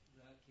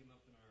came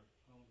up in our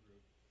home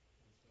group,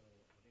 and so I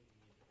think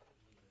we need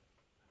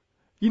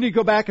to you need to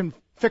go back and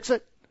fix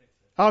it?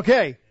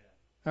 Okay.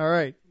 All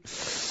right.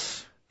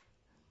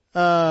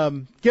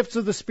 Gifts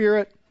of the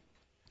Spirit.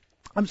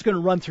 I'm just going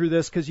to run through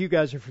this because you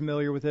guys are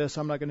familiar with this.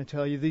 I'm not going to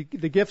tell you.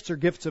 The gifts are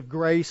gifts of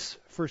grace.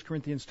 1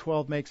 Corinthians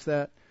 12 makes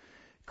that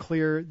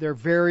clear. They're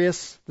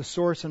various. The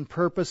source and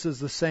purpose is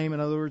the same. In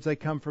other words, they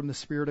come from the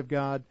Spirit of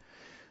God.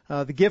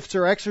 The gifts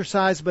are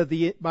exercised by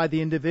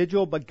the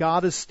individual, but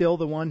God is still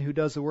the one who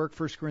does the work.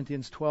 1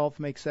 Corinthians 12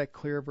 makes that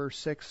clear. Verse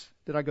 6.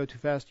 Did I go too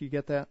fast? Do you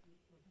get that?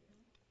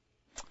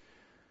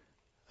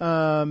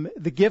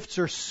 The gifts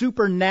are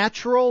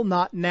supernatural,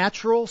 not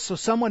natural. So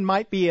someone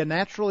might be a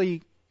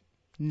naturally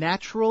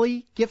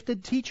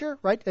gifted teacher,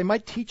 right? They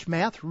might teach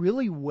math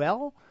really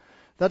well.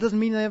 That doesn't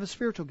mean they have a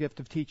spiritual gift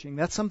of teaching.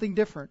 That's something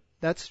different.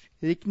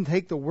 They can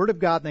take the Word of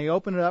God and they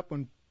open it up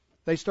when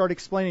they start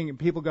explaining it and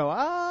people go,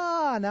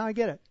 now I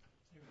get it.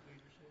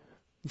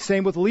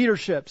 Same with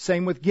leadership,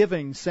 same with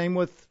giving, same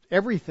with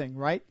everything,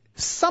 right?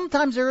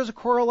 Sometimes there is a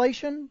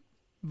correlation,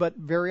 but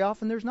very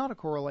often there's not a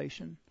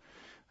correlation.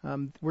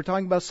 We're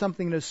talking about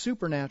something that is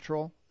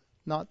supernatural,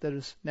 not that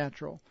is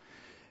natural.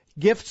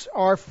 Gifts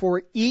are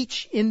for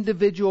each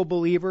individual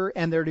believer,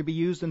 and they're to be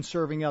used in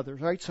serving others,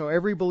 right? So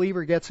every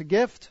believer gets a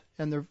gift,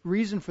 and the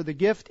reason for the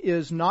gift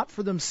is not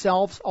for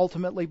themselves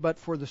ultimately, but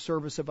for the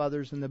service of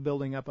others and the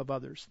building up of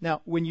others.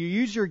 Now, when you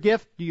use your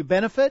gift, do you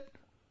benefit?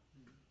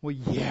 Well,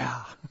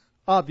 yeah,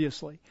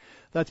 obviously.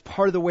 That's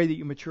part of the way that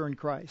you mature in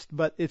Christ.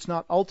 But it's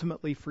not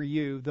ultimately for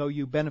you, though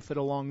you benefit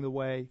along the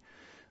way.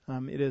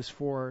 It is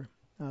for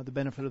the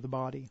benefit of the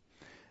body.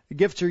 The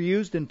gifts are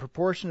used in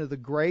proportion to the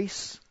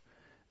grace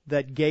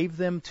that gave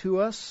them to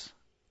us.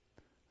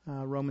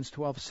 Romans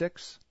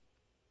 12:6.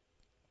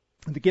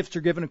 The gifts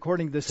are given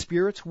according to the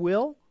Spirit's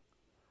will,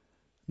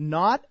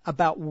 not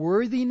about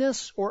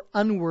worthiness or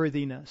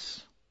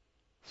unworthiness.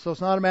 So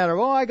it's not a matter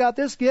of, I got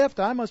this gift,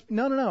 I must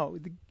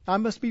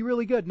be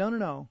really good.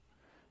 No.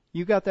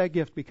 You got that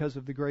gift because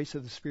of the grace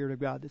of the Spirit of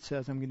God that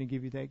says, I'm going to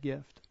give you that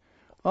gift.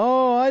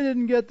 I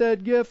didn't get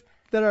that gift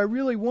that I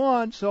really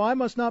want, so I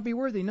must not be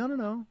worthy.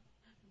 No.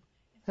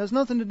 It has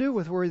nothing to do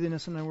with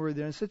worthiness and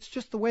unworthiness. It's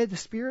just the way the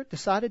Spirit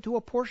decided to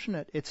apportion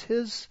it. It's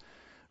His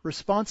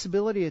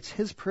responsibility, it's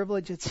His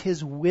privilege, it's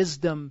His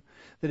wisdom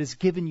that has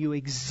given you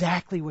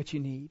exactly what you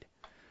need.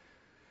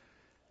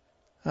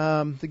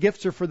 The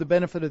gifts are for the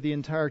benefit of the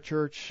entire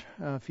church.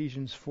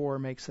 Ephesians 4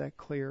 makes that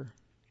clear.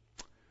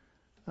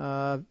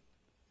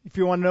 If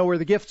you want to know where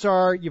the gifts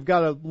are, you've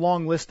got a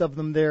long list of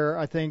them there.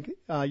 I think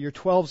your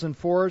 12s and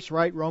 4s,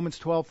 right? Romans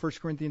 12, 1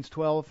 Corinthians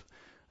 12,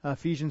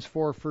 Ephesians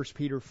 4, 1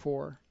 Peter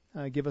 4.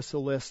 Give us the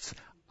lists.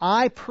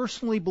 I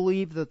personally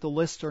believe that the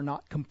lists are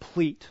not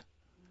complete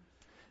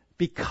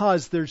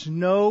because there's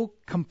no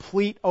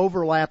complete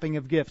overlapping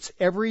of gifts.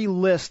 Every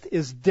list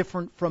is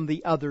different from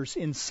the others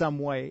in some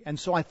way. And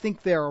so I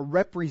think they are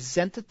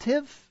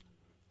representative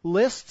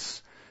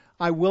lists.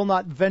 I will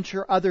not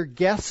venture other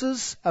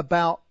guesses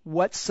about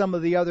what some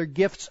of the other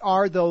gifts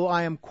are, though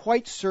I am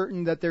quite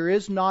certain that there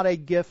is not a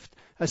gift,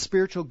 a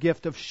spiritual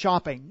gift of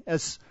shopping,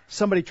 as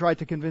somebody tried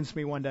to convince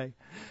me one day.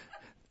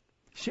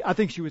 I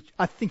think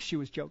she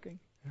was joking.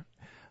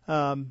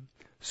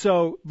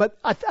 So, but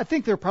I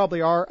think there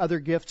probably are other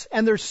gifts,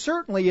 and there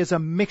certainly is a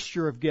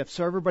mixture of gifts.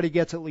 So everybody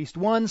gets at least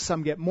one.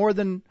 Some get more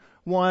than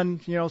one,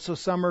 so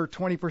some are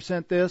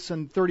 20% this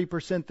and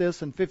 30%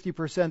 this and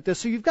 50% this.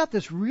 So you've got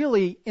this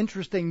really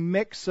interesting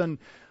mix, and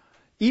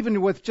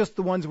even with just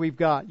the ones we've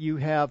got, you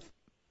have,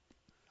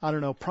 I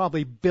don't know,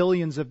 probably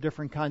billions of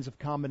different kinds of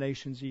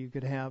combinations you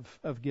could have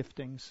of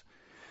giftings.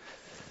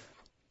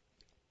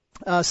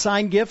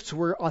 Sign gifts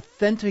were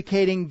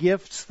authenticating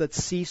gifts that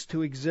ceased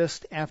to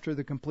exist after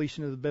the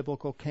completion of the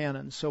biblical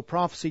canon. So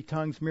prophecy,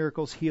 tongues,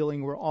 miracles,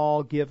 healing were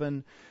all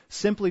given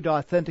simply to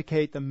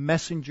authenticate the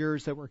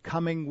messengers that were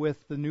coming with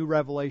the new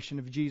revelation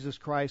of Jesus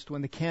Christ.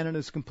 When the canon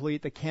is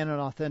complete, the canon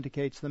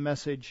authenticates the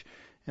message,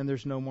 and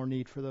there's no more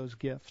need for those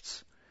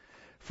gifts.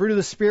 Fruit of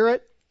the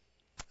Spirit.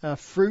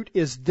 Fruit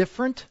is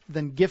different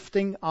than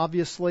gifting,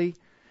 obviously.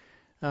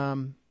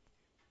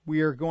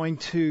 We are going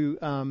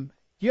to...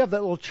 you have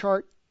that little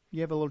chart? You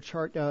have a little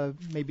chart,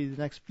 maybe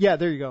the next... Yeah,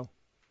 there you go.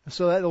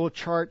 So that little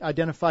chart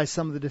identifies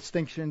some of the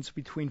distinctions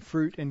between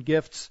fruit and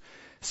gifts.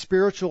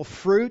 Spiritual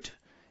fruit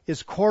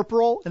is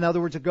corporal. In other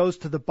words, it goes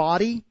to the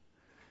body.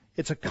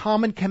 It's a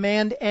common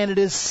command, and it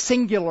is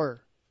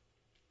singular.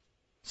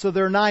 So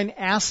there are 9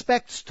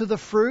 aspects to the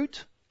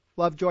fruit: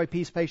 love, joy,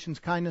 peace, patience,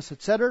 kindness,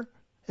 etc.,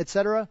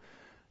 etc.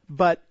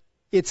 But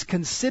it's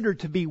considered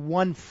to be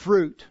one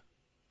fruit.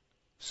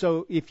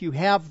 So if you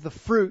have the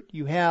fruit,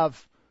 you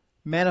have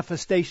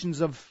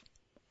manifestations of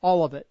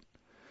all of it.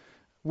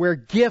 Where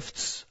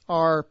gifts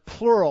are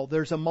plural,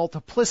 there's a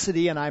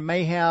multiplicity, and I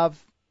may have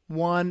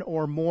one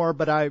or more,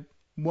 but I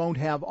won't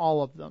have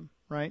all of them,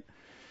 right?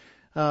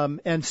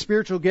 And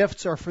spiritual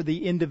gifts are for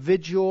the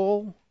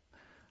individual.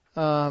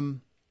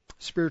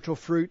 Spiritual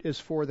fruit is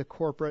for the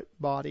corporate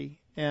body.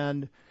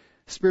 And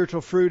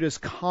spiritual fruit is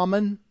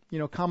common,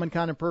 common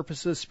kind of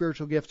purposes.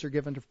 Spiritual gifts are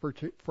given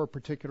for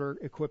particular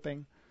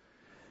equipping.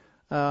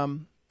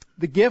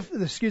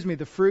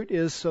 The fruit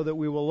is so that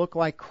we will look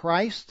like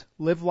Christ,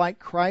 live like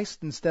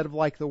Christ instead of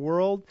like the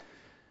world.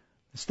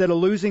 Instead of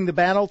losing the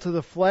battle to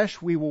the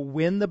flesh, we will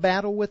win the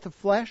battle with the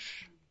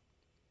flesh.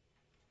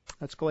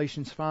 That's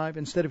Galatians 5.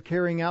 Instead of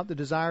carrying out the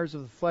desires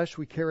of the flesh,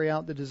 we carry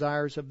out the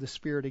desires of the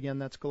Spirit. Again,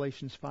 that's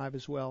Galatians 5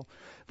 as well.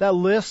 That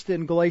list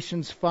in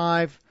Galatians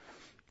 5,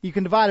 you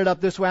can divide it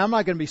up this way. I'm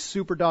not going to be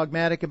super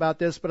dogmatic about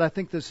this, but I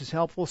think this is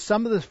helpful.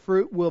 Some of the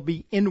fruit will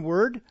be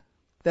inward.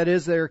 That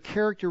is, there are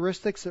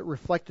characteristics that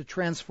reflect a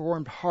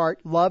transformed heart.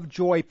 Love,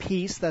 joy,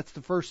 peace. That's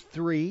the first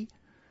 3.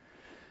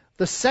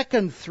 The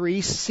second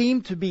 3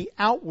 seem to be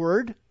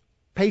outward.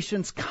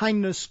 Patience,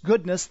 kindness,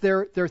 goodness.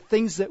 They're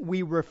things that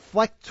we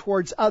reflect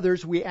towards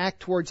others. We act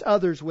towards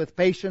others with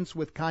patience,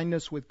 with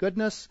kindness, with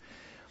goodness.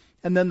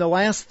 And then the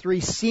last 3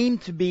 seem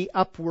to be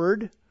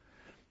upward.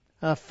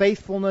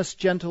 Faithfulness,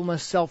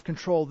 gentleness,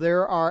 self-control.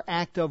 They're our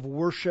act of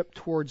worship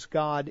towards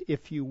God,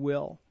 if you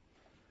will.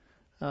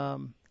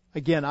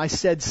 Again, I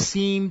said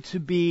seem to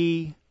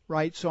be,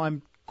 right? So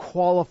I'm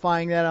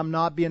qualifying that. I'm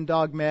not being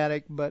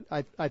dogmatic, but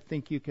I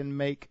think you can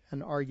make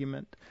an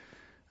argument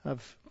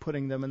of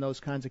putting them in those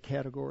kinds of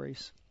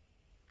categories.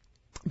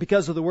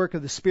 Because of the work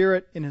of the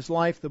Spirit in his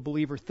life, the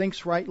believer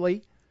thinks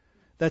rightly.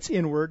 That's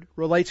inward.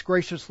 Relates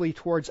graciously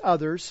towards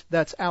others.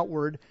 That's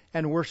outward.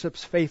 And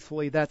worships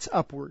faithfully. That's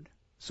upward.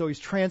 So he's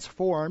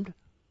transformed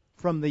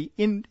from the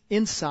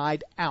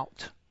inside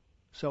out.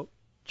 So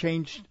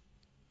changed,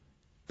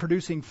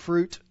 producing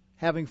fruit,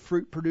 having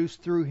fruit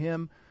produced through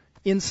him,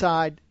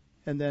 inside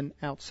and then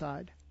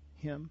outside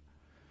him.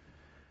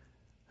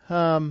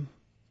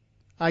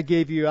 I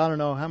gave you, I don't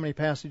know how many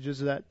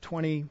passages of that,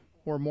 20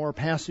 or more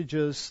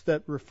passages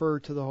that refer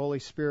to the Holy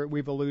Spirit.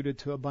 We've alluded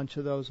to a bunch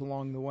of those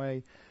along the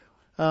way.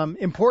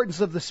 Importance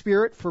of the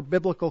Spirit for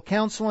biblical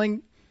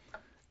counseling.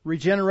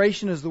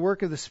 Regeneration is the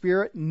work of the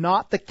Spirit,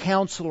 not the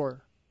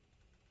counselor.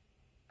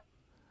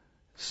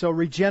 So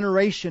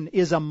regeneration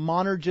is a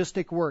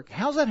monergistic work.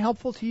 How's that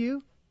helpful to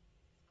you?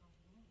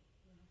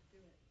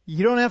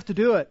 You don't have to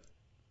do it.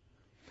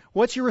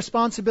 What's your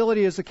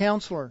responsibility as a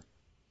counselor?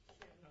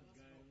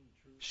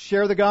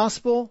 Share the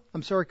gospel?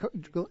 I'm sorry.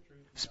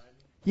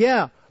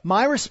 Yeah.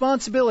 My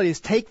responsibility is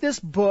take this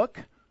book,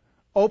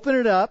 open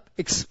it up,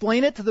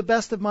 explain it to the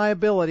best of my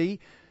ability,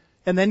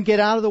 and then get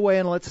out of the way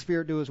and let the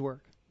Spirit do his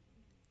work.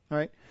 All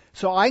right?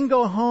 So I can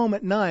go home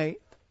at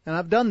night, and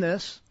I've done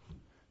this,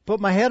 put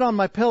my head on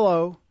my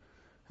pillow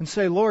and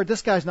say, Lord,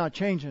 this guy's not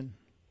changing.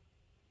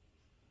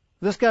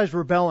 This guy's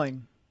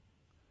rebelling.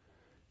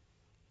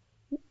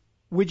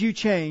 Would you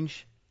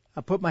change?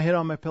 I put my head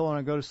on my pillow and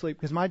I go to sleep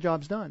because my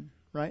job's done,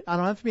 right? I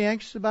don't have to be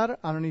anxious about it.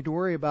 I don't need to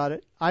worry about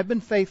it. I've been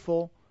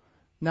faithful.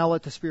 Now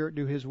let the Spirit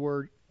do his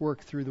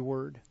work through the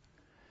Word.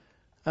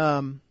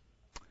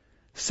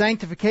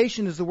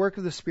 Sanctification is the work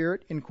of the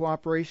Spirit in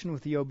cooperation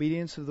with the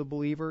obedience of the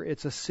believer.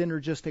 It's a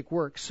synergistic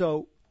work.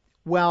 So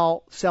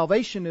while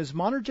salvation is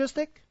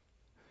monergistic,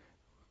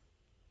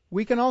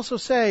 we can also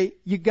say,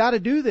 you got to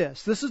do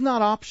this. This is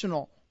not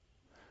optional.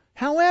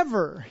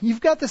 However,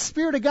 you've got the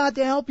Spirit of God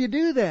to help you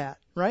do that,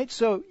 right?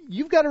 So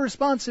you've got a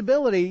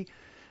responsibility,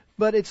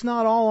 but it's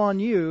not all on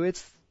you.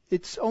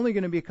 it's only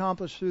going to be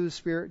accomplished through the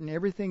Spirit, and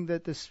everything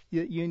that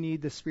you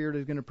need, the Spirit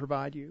is going to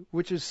provide you,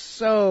 which is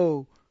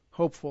so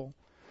hopeful.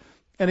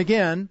 And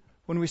again,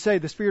 when we say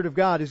the Spirit of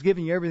God is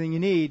giving you everything you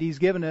need, He's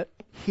given it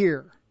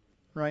here,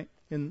 right,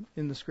 in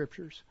the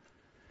Scriptures.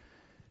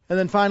 And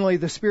then finally,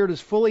 the Spirit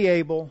is fully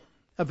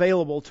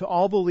available to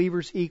all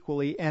believers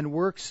equally and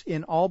works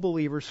in all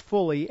believers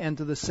fully and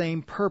to the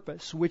same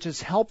purpose, which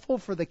is helpful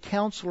for the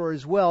counselor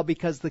as well,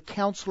 because the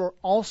counselor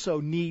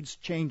also needs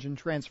change and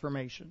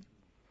transformation.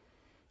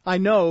 I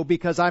know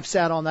because I've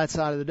sat on that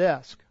side of the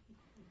desk.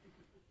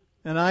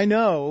 And I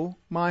know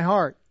my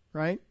heart,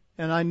 right?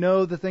 And I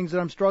know the things that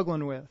I'm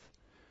struggling with.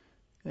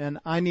 And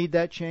I need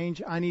that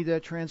change. I need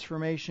that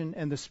transformation.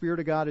 And the Spirit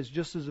of God is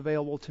just as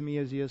available to me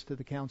as He is to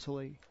the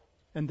counselee.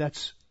 And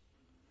that's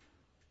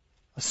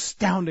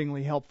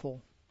astoundingly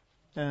helpful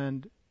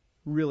and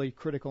really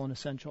critical and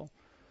essential.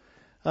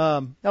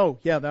 That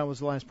was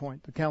the last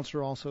point. The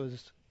counselor also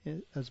is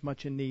as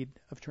much in need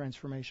of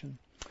transformation.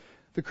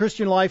 The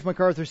Christian life,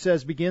 MacArthur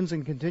says, begins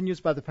and continues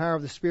by the power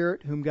of the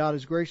Spirit, whom God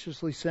has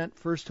graciously sent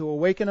first to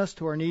awaken us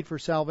to our need for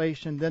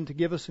salvation, then to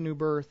give us a new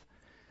birth,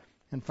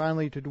 and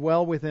finally to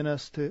dwell within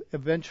us to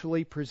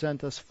eventually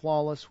present us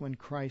flawless when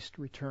Christ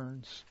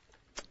returns.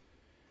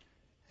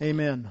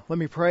 Amen. Let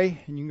me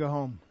pray, and you can go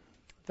home.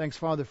 Thanks,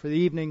 Father, for the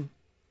evening.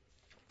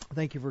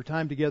 Thank you for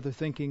time together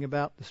thinking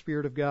about the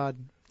Spirit of God.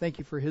 Thank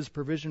you for His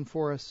provision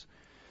for us.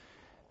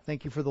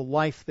 Thank you for the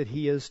life that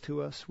He is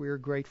to us. We are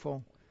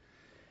grateful.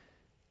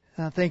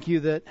 Thank you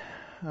that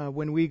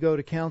when we go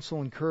to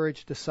counsel,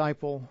 encourage,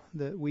 disciple,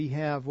 that we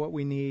have what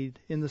we need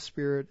in the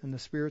Spirit and the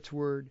Spirit's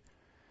Word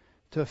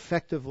to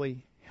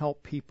effectively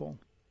help people.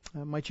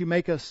 Might you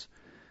make us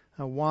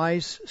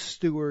wise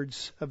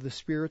stewards of the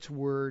Spirit's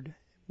Word.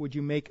 Would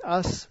you make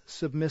us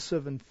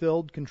submissive and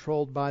filled,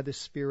 controlled by the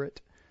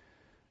Spirit,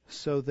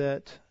 so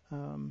that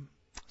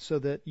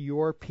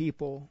your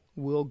people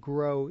will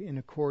grow in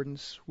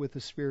accordance with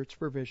the Spirit's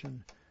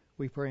provision.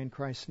 We pray in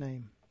Christ's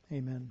name.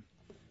 Amen.